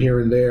exception here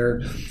and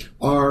there,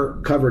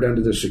 are covered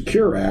under the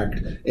Secure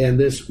Act, and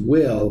this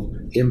will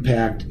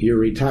impact your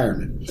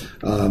retirement.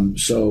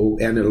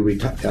 And it'll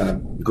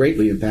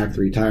greatly impact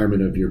the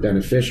retirement of your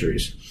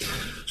beneficiaries.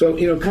 So,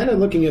 kind of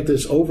looking at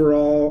this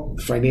overall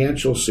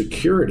financial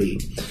security,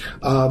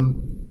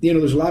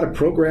 there's a lot of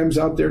programs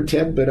out there,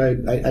 Ted, but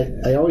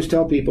I always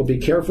tell people, be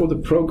careful of the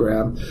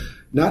program,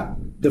 not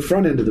the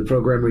front end of the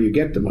program where you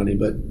get the money,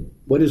 but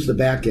what is the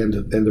back end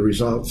and the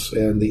results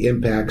and the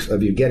impacts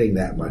of you getting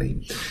that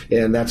money?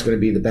 And that's going to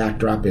be the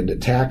backdrop into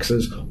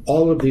taxes.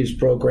 All of these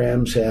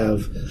programs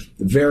have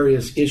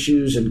various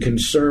issues and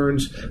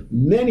concerns,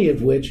 many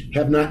of which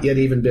have not yet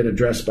even been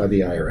addressed by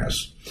the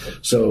IRS.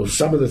 So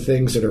some of the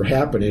things that are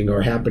happening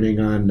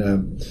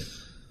on,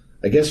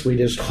 I guess we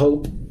just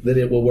hope that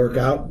it will work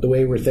out the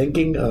way we're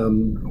thinking.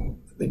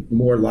 I think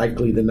more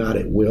likely than not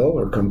it will,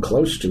 or come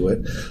close to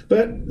it.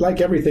 But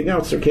like everything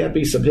else, there can't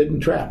be some hidden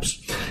traps.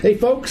 Hey,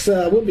 folks,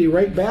 we'll be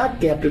right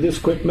back after this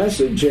quick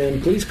message,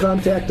 and please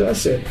contact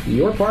us at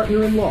Your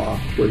Partner in Law.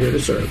 We're here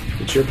to serve.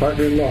 It's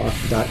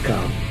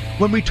yourpartnerinlaw.com.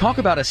 When we talk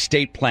about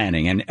estate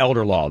planning and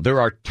elder law, there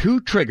are two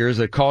triggers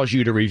that cause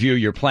you to review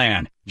your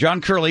plan.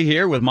 John Curley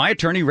here with my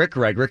attorney, Rick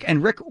Gregrick.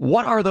 And Rick,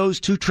 what are those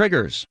two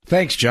triggers?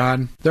 Thanks,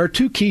 John. There are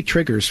two key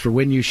triggers for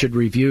when you should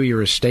review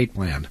your estate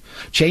plan.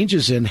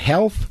 Changes in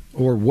health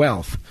or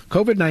wealth.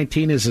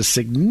 COVID-19 is a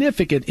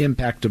significant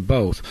impact to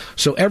both,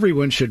 so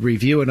everyone should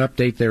review and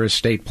update their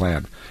estate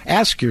plan.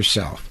 Ask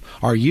yourself,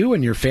 are you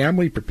and your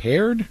family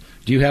prepared?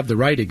 Do you have the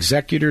right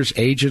executors,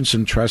 agents,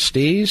 and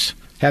trustees?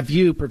 Have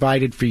you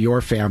provided for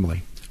your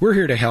family? We're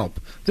here to help.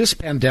 This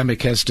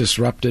pandemic has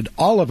disrupted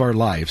all of our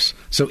lives,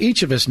 so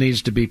each of us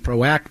needs to be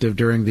proactive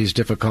during these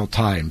difficult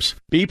times.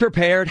 Be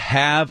prepared,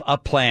 have a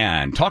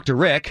plan. Talk to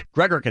Rick,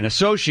 Gregrick &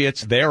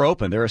 Associates. They're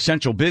open. They're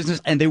essential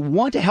business, and they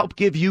want to help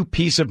give you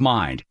peace of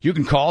mind. You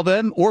can call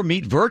them or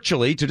meet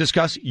virtually to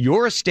discuss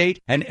your estate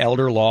and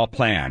elder law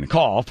plan.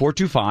 Call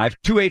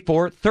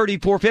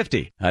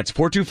 425-284-3450. That's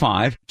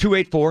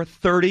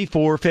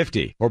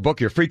 425-284-3450. Or book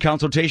your free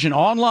consultation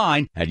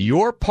online at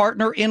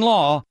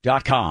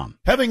yourpartnerinlaw.com.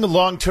 Having a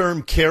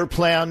long-term care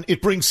plan,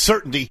 it brings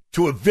certainty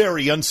to a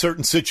very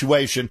uncertain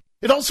situation.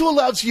 It also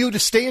allows you to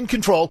stay in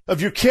control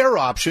of your care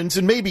options,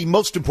 and maybe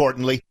most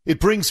importantly, it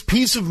brings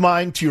peace of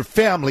mind to your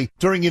family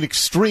during an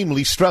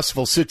extremely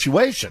stressful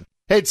situation.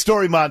 Hey, it's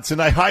Story Monson.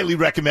 I highly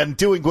recommend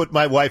doing what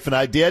my wife and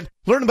I did.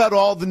 Learn about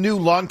all the new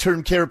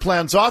long-term care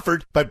plans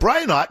offered by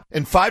Brian Ott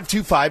and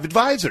 525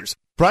 Advisors.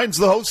 Brian's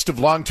the host of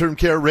Long-Term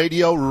Care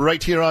Radio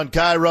right here on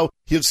KIRO.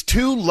 He has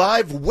 2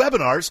 live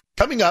webinars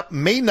coming up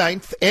May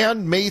 9th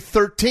and May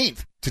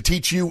 13th. to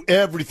teach you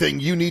everything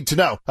you need to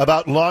know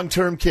about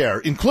long-term care,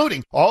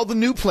 including all the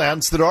new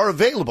plans that are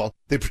available.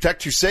 They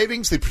protect your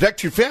savings, they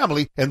protect your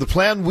family, and the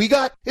plan we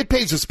got, it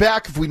pays us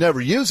back if we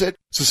never use it.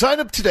 So sign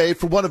up today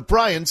for one of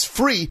Brian's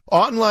free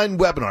online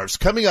webinars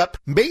coming up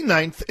May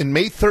 9th and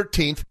May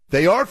 13th.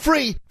 They are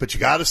free, but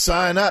you got to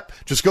sign up.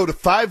 Just go to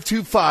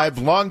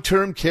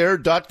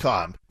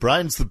 525longtermcare.com.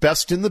 Brian's the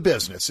best in the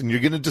business, and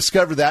you're going to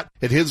discover that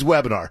at his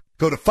webinar.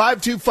 Go to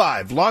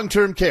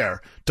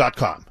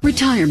 525longtermcare.com.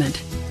 Retirement.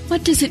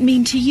 What does it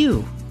mean to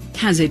you?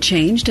 Has it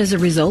changed as a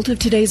result of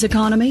today's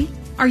economy?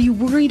 Are you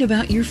worried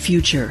about your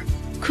future?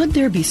 Could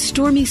there be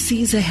stormy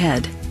seas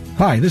ahead?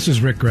 Hi, this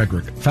is Rick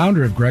Gregorick,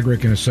 founder of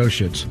Gregorick &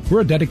 Associates.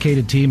 We're a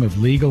dedicated team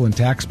of legal and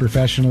tax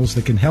professionals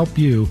that can help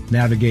you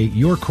navigate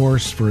your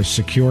course for a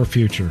secure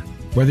future.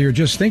 Whether you're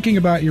just thinking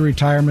about your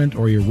retirement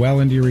or you're well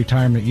into your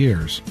retirement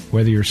years,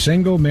 whether you're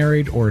single,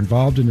 married, or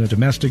involved in a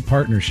domestic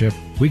partnership,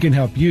 we can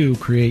help you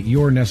create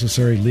your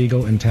necessary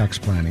legal and tax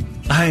planning.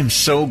 I am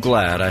so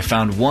glad I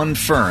found one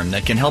firm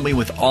that can help me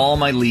with all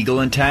my legal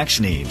and tax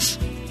needs.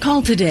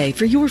 Call today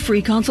for your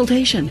free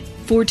consultation.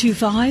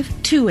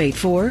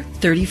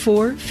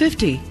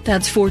 425-284-3450.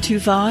 That's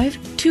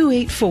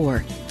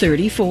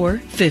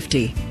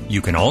 425-284-3450.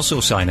 You can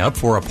also sign up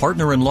for a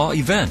partner-in-law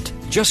event.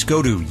 Just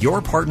go to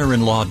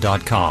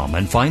yourpartnerinlaw.com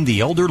and find the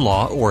elder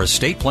law or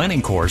estate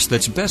planning course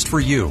that's best for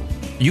you.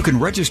 You can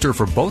register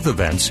for both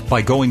events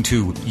by going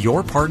to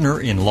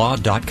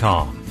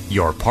yourpartnerinlaw.com.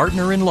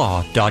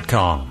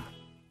 yourpartnerinlaw.com.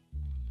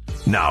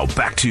 Now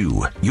back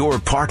to Your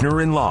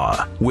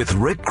Partner-in-Law with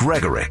Rick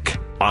Gregorick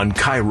on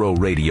Cairo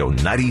Radio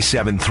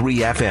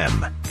 97.3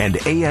 FM and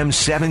AM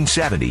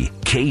 770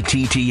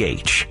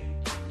 KTTH.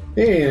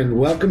 And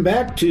welcome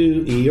back to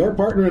Your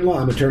Partner-in-Law.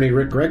 I'm attorney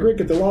Rick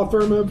Gregorick at the law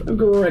firm of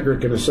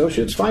Gregorick &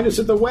 Associates. Find us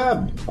at the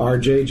web,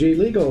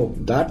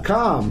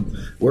 rjglegal.com.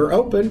 We're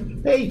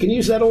open. Hey, you can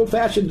use that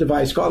old-fashioned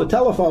device called a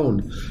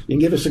telephone. You can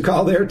give us a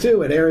call there,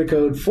 too, at area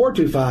code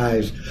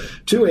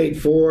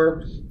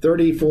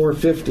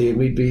 425-284-3450.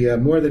 We'd be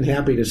more than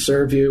happy to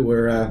serve you.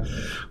 We're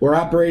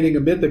operating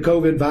amid the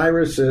COVID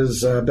virus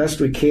as best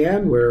we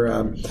can.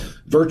 We're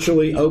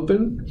virtually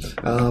open.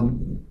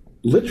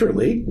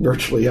 Literally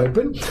virtually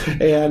open,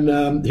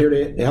 and here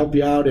to help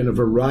you out in a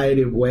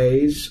variety of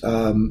ways.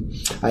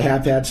 I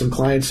have had some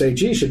clients say,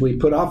 gee, should we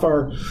put off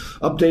our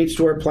updates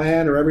to our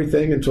plan or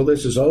everything until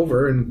this is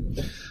over?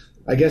 And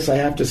I guess I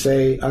have to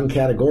say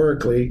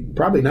uncategorically,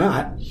 probably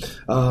not.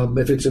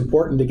 If it's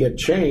important to get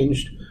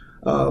changed,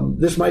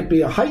 this might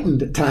be a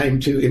heightened time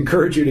to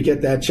encourage you to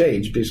get that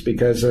changed just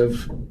because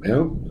of,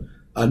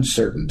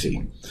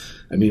 uncertainty.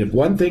 I mean, if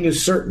one thing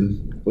is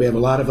certain, we have a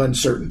lot of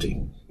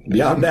uncertainty.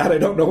 Beyond that, I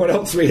don't know what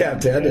else we have,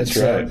 Ted. That's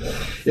right.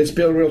 It's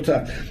been real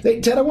tough. Hey,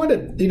 Ted, I want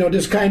to,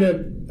 just kind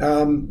of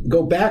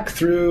go back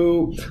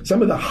through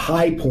some of the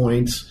high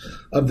points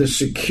of the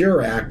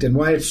Secure Act and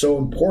why it's so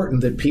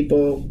important that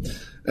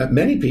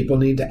many people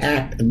need to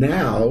act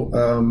now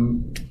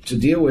to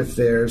deal with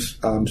their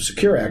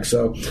Secure Act.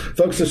 So,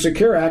 folks, the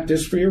Secure Act,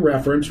 just for your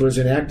reference, was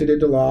enacted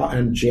into law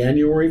on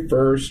January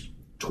 1st,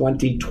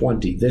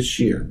 2020, this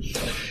year.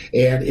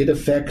 And it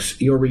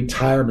affects your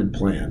retirement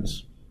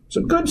plans.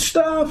 Some good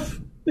stuff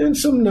and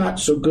some not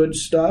so good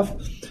stuff.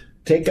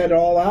 Take it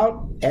all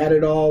out, add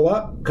it all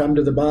up, come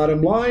to the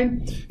bottom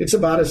line. It's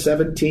about a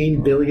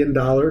 $17 billion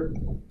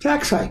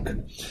tax hike.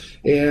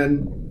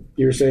 And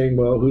you're saying,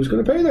 well, who's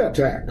going to pay that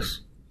tax?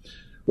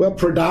 Well,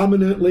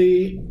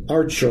 predominantly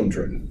our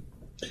children.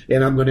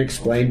 And I'm going to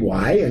explain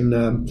why and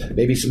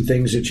maybe some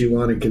things that you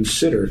want to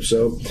consider.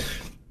 So,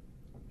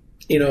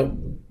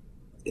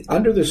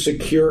 under the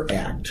Secure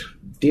Act,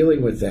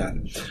 dealing with that.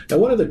 Now,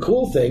 one of the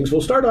cool things,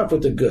 we'll start off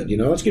with the good.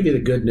 Let's give you the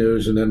good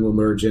news, and then we'll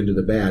merge into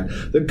the bad.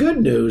 The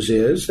good news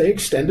is they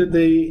extended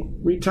the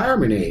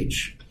retirement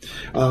age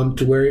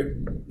to where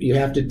you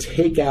have to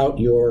take out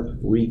your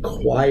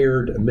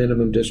required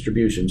minimum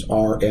distributions,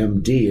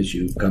 RMD, as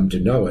you've come to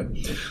know it.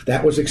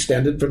 That was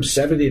extended from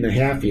 70 and a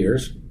half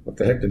years. What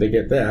the heck did they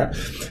get that?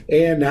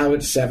 And now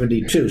it's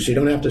 72. So you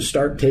don't have to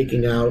start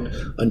taking out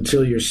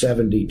until you're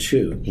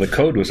 72. The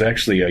code was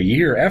actually a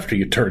year after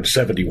you turned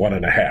 71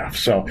 and a half.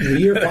 So the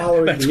year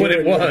following. That's what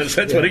it was.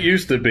 That's what it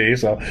used to be.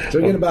 So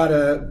we get about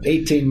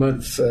 18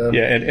 months.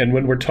 And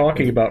when we're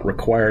talking about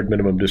required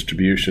minimum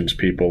distributions,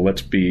 people,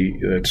 let's be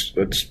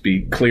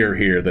clear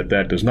here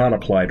that does not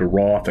apply to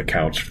Roth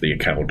accounts for the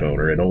account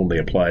owner. It only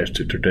applies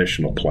to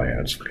traditional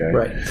plans. Okay.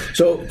 Right.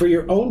 So for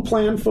your own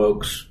plan,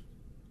 folks,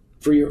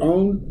 for your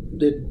own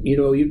that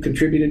you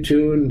contributed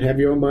to and have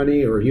your own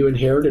money, or you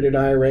inherited an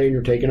IRA and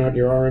you're taking out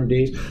your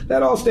RMDs,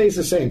 that all stays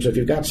the same. So if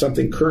you've got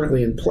something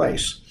currently in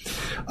place,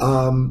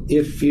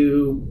 if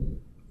you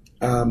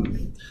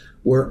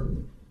were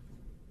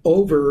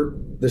over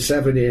the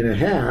 70 and a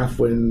half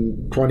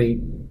when prior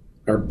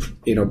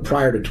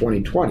to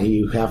 2020,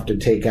 you have to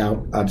take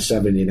out on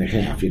 70 and a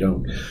half. You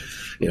don't.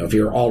 If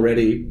you're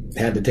already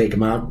had to take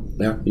them out,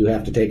 you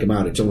have to take them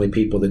out. It's only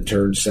people that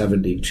turn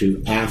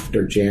 72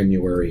 after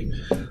January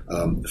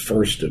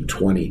 1st of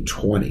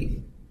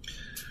 2020.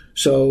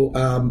 So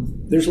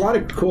there's a lot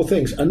of cool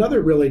things.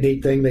 Another really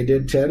neat thing they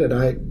did, Ted, and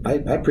I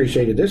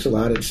appreciated this a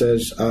lot. It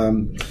says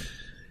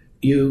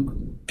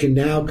you can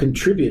now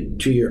contribute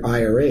to your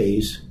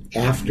IRAs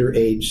after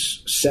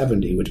age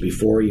 70, which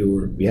before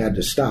you had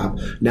to stop.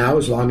 Now,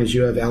 as long as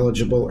you have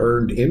eligible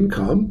earned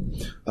income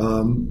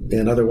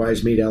and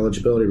otherwise meet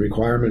eligibility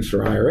requirements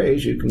for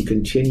IRAs, you can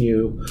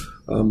continue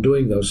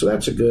doing those. So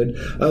that's a good.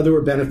 There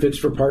were benefits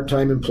for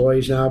part-time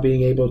employees now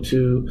being able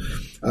to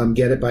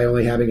get it by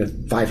only having a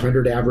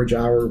 500 average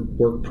hour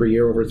work per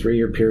year over a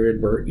 3-year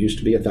period, where it used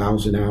to be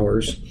 1,000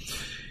 hours.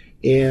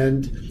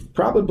 And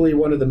probably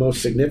one of the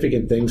most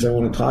significant things I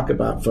want to talk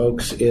about,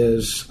 folks,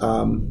 is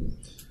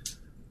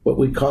what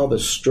we call the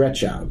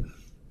stretch out.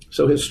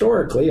 So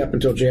historically, up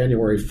until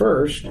January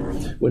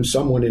 1st, when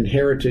someone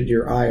inherited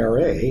your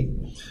IRA,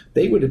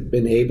 they would have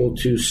been able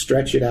to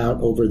stretch it out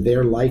over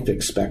their life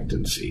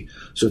expectancy.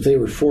 So if they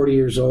were 40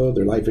 years old,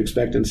 their life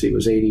expectancy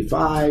was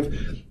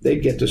 85,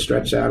 they'd get to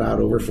stretch that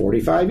out over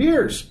 45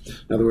 years.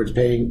 In other words,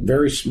 paying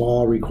very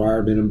small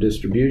required minimum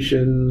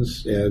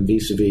distributions and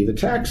vis-a-vis the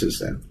taxes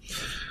then.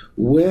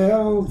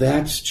 Well,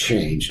 that's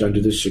changed under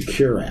the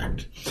Secure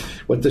Act.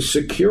 What the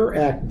Secure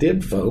Act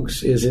did,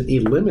 folks, is it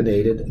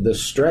eliminated the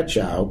stretch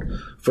out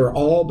for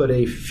all but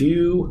a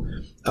few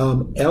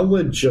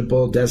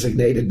eligible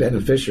designated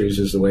beneficiaries,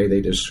 is the way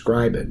they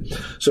describe it.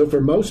 So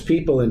for most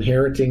people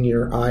inheriting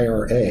your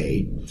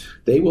IRA,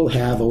 they will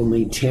have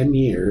only 10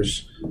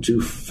 years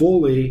to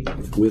fully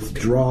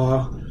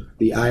withdraw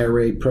the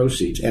IRA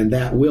proceeds, and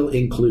that will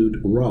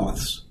include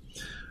Roths.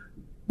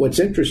 What's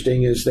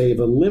interesting is they've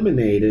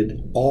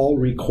eliminated all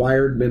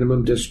required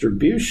minimum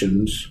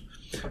distributions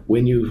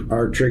when you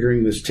are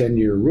triggering this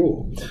 10-year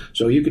rule.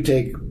 So you could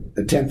take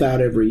a 10th out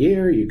every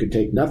year, you could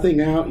take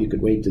nothing out, you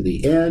could wait to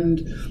the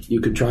end,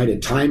 you could try to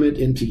time it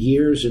into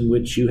years in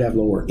which you have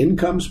lower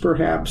incomes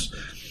perhaps,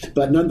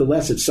 but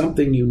nonetheless it's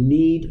something you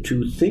need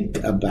to think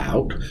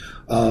about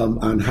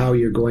on how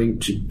you're going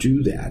to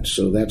do that.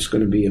 So that's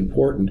going to be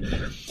important.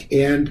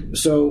 And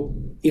so,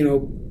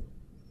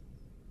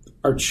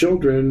 our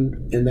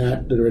children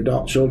that are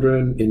adult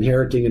children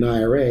inheriting an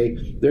IRA,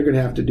 they're going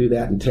to have to do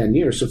that in 10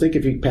 years. So think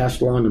if you passed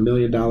along $1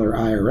 million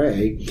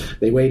IRA,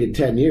 they waited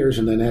 10 years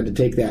and then had to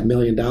take that $1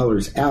 million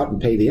out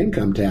and pay the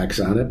income tax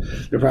on it,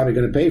 they're probably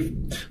going to pay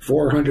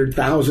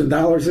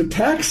 $400,000 in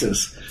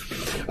taxes.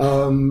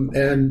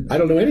 And I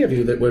don't know any of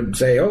you that would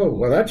say, oh,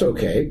 well, that's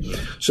okay.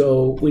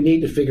 So we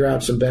need to figure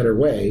out some better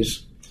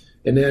ways.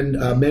 And then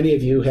many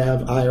of you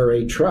have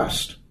IRA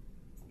trust.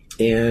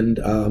 And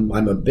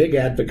I'm a big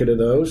advocate of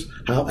those.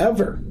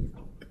 However,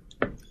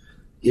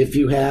 if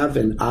you have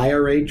an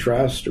IRA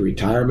trust, a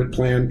retirement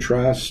plan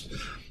trust,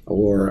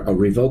 or a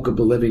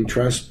revocable living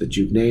trust that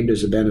you've named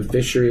as a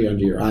beneficiary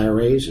under your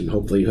IRAs, and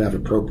hopefully you have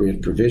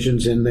appropriate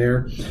provisions in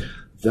there,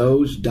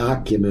 those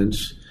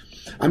documents,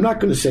 I'm not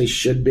going to say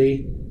should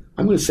be,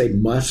 I'm going to say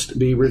must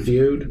be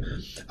reviewed.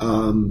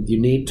 You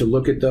need to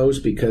look at those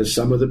because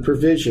some of the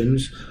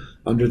provisions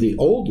under the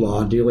old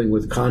law dealing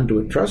with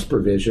conduit trust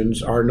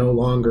provisions are no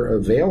longer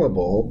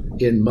available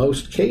in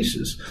most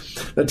cases.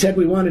 Now, Ted,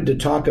 we wanted to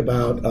talk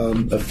about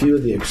a few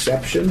of the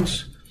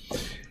exceptions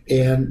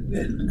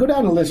and go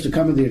down a list of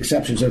some of the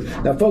exceptions.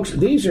 Now, folks,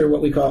 these are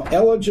what we call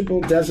eligible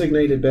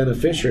designated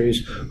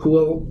beneficiaries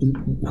who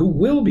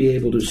will be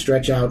able to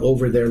stretch out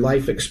over their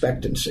life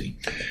expectancy.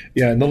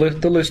 Yeah, and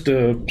the list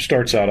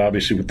starts out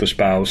obviously with the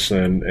spouse,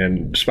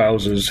 and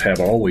spouses have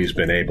always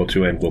been able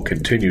to and will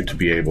continue to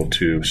be able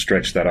to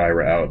stretch that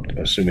IRA out,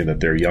 assuming that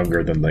they're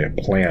younger than the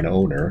plan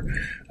owner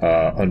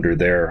under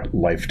their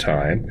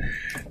lifetime.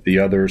 The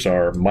others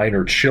are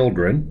minor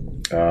children.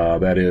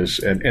 That is,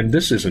 and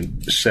this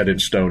isn't set in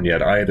stone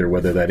yet either,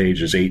 whether that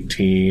age is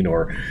 18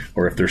 or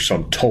if there's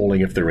some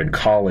tolling if they're in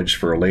college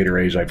for a later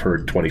age. I've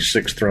heard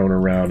 26 thrown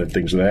around and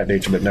things of that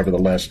nature, but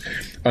nevertheless,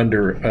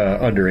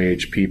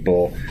 underage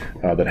people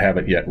that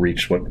haven't yet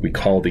reached what we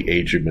call the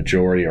age of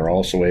majority are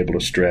also able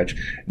to stretch.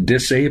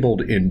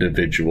 Disabled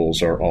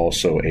individuals are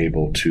also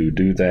able to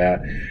do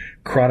that.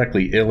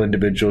 Chronically ill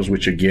individuals,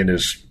 which again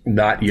is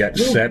not yet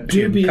set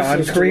in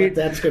concrete, what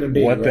that's going to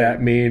be, what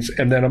that means.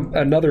 And then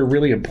another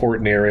really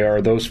important area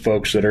are those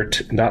folks that are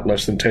not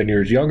less than 10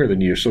 years younger than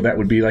you. So that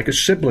would be like a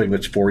sibling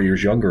that's 4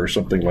 years younger or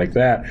something like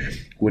that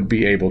would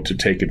be able to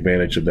take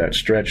advantage of that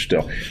stretch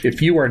still.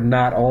 If you are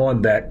not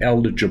on that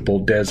eligible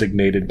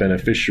designated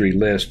beneficiary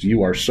list,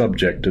 you are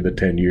subject to the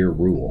 10-year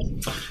rule.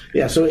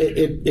 Yeah, so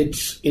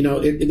it's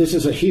this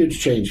is a huge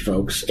change,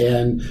 folks.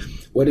 And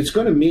what it's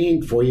going to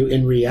mean for you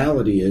in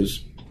reality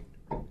is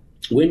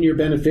when your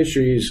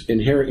beneficiaries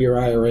inherit your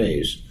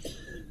IRAs,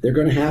 they're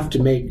going to have to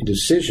make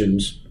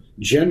decisions,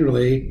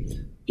 generally,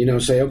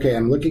 say, okay,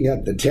 I'm looking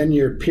at the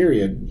 10-year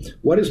period.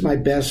 What is my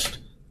best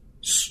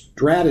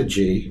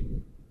strategy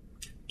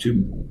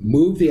to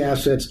move the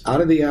assets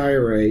out of the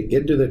IRA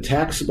into the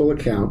taxable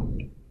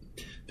account,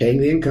 paying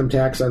the income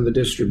tax on the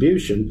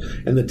distribution,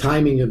 and the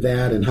timing of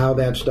that and how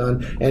that's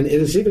done. And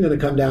it's even going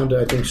to come down to,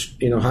 I think,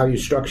 how you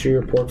structure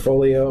your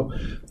portfolio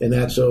and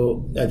that.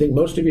 So I think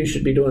most of you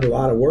should be doing a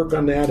lot of work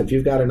on that. If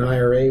you've got an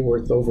IRA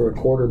worth over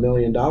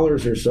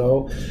 $250,000 or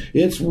so,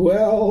 it's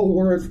well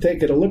worth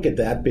taking a look at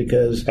that,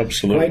 because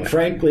absolutely, quite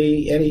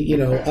frankly,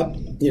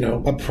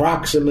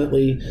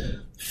 approximately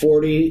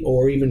 40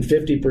 or even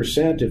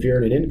 50% if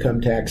you're in an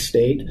income tax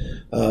state,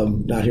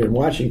 not here in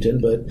Washington,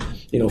 but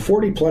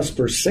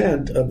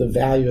 40+% of the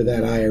value of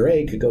that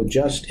IRA could go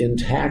just in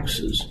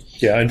taxes.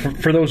 Yeah,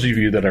 and for those of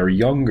you that are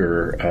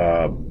younger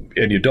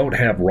and you don't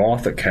have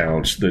Roth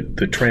accounts,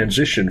 the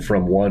transition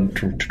from one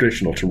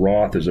traditional to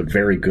Roth is a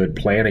very good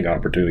planning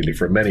opportunity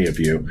for many of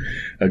you.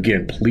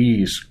 Again,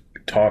 please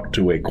talk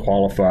to a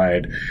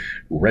qualified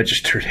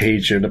registered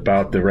agent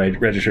about the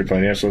registered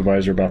financial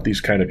advisor about these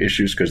kind of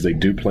issues, because they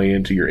do play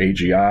into your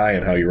AGI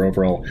and how your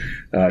overall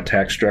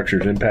tax structure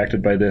is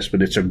impacted by this.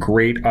 But it's a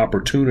great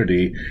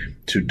opportunity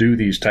to do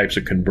these types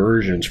of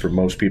conversions for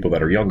most people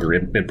that are younger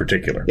in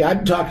particular. Yeah,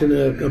 I'm talking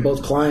to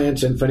both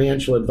clients and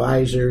financial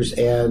advisors,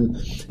 and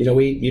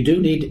you do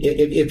need,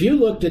 if you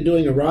looked at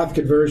doing a Roth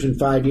conversion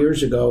 5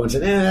 years ago and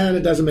said,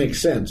 it doesn't make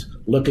sense,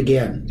 look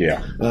again.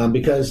 Yeah.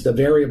 Because the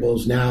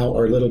variables now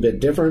are a little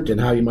bit different,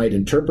 and how you might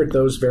interpret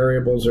those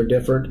variables are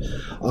different.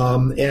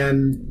 Correct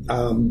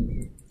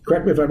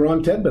me if I'm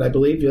wrong, Ted, but I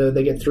believe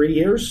they get 3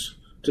 years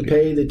to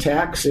pay the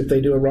tax if they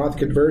do a Roth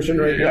conversion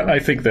right now? I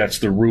think that's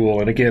the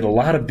rule. And again, a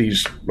lot of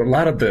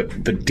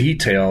the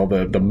detail,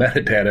 the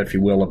metadata, if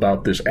you will,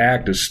 about this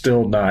act is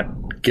still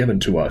not given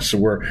to us. So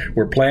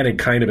we're planning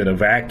kind of in a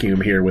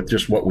vacuum here with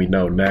just what we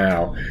know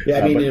now. Yeah,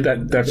 I mean,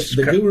 that's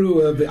the guru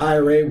of the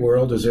IRA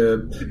world is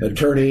an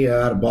attorney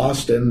out of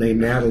Boston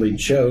named Natalie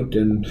Choate,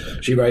 and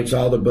she writes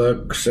all the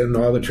books and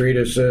all the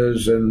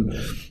treatises and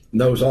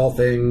knows all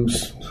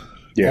things.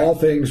 Yeah. All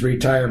things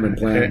retirement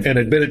plan. And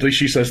admittedly,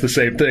 she says the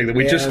same thing, that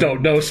we just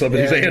don't know some of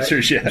these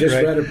answers yet. Just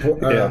read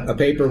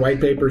a white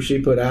paper she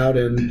put out,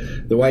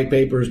 and the white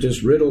paper is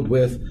just riddled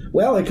with,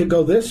 well, it could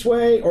go this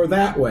way or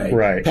that way.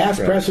 Right.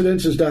 Past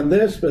precedence has done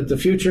this, but the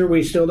future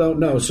we still don't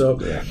know. So,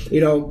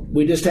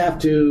 we just have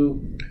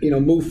to,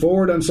 move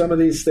forward on some of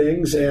these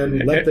things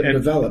and let them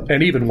develop.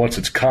 And even once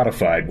it's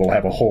codified, we'll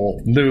have a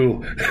whole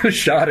new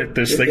shot at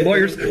this thing.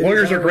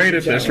 Lawyers are great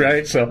at this,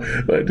 right? So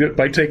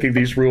by taking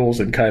these rules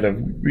and kind of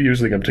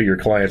using them to your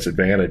client's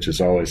advantage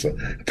is always a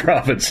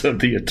province of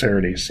the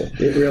attorney. So.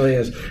 It really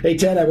is. Hey,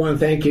 Ted, I want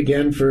to thank you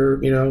again for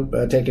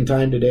taking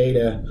time today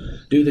to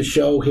do the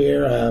show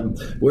here.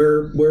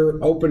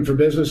 We're open for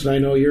business, and I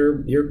know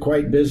you're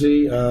quite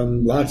busy.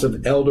 Lots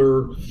of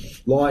elder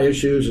law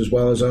issues as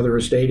well as other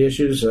estate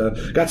issues.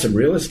 Got some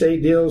real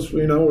estate deals,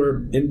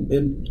 we're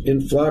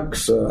in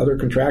flux. Other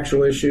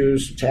contractual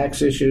issues,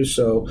 tax issues.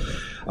 So.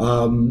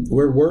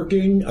 We're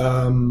working.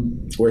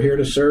 We're here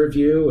to serve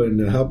you and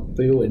help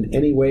you in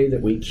any way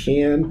that we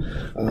can.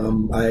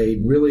 I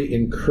really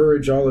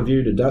encourage all of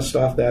you to dust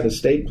off that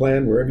estate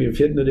plan wherever you've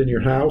hidden it in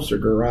your house or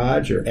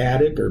garage or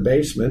attic or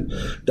basement.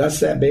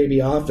 Dust that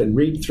baby off and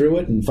read through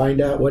it and find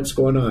out what's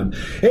going on.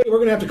 Hey, we're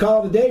going to have to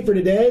call it a day for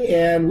today,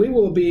 and we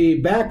will be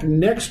back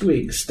next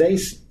week. Stay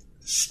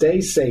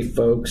safe,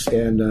 folks,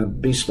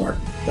 and be smart.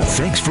 Bye.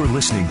 Thanks for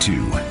listening to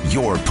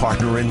Your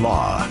Partner in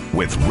Law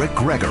with Rick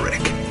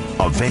Gregorek.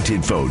 Event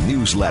info,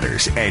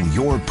 newsletters, and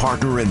Your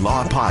Partner in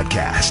Law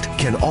podcast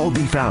can all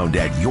be found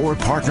at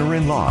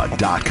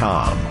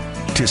yourpartnerinlaw.com.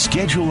 To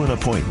schedule an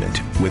appointment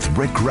with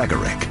Rick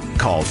Gregorek,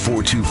 call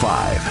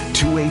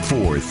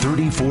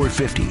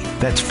 425-284-3450.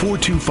 That's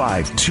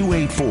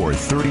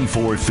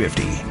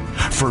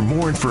 425-284-3450. For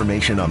more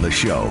information on the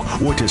show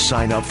or to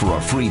sign up for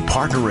a free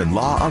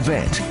partner-in-law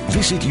event,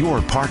 visit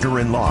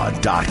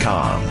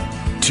yourpartnerinlaw.com.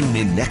 Tune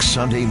in next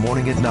Sunday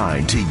morning at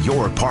 9 to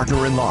Your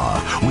Partner in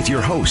Law with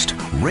your host,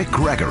 Rick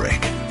Gregorek.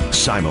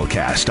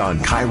 Simulcast on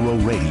Cairo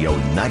Radio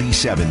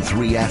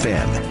 97.3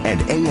 FM and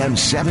AM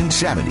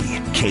 770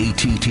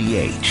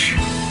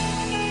 KTTH.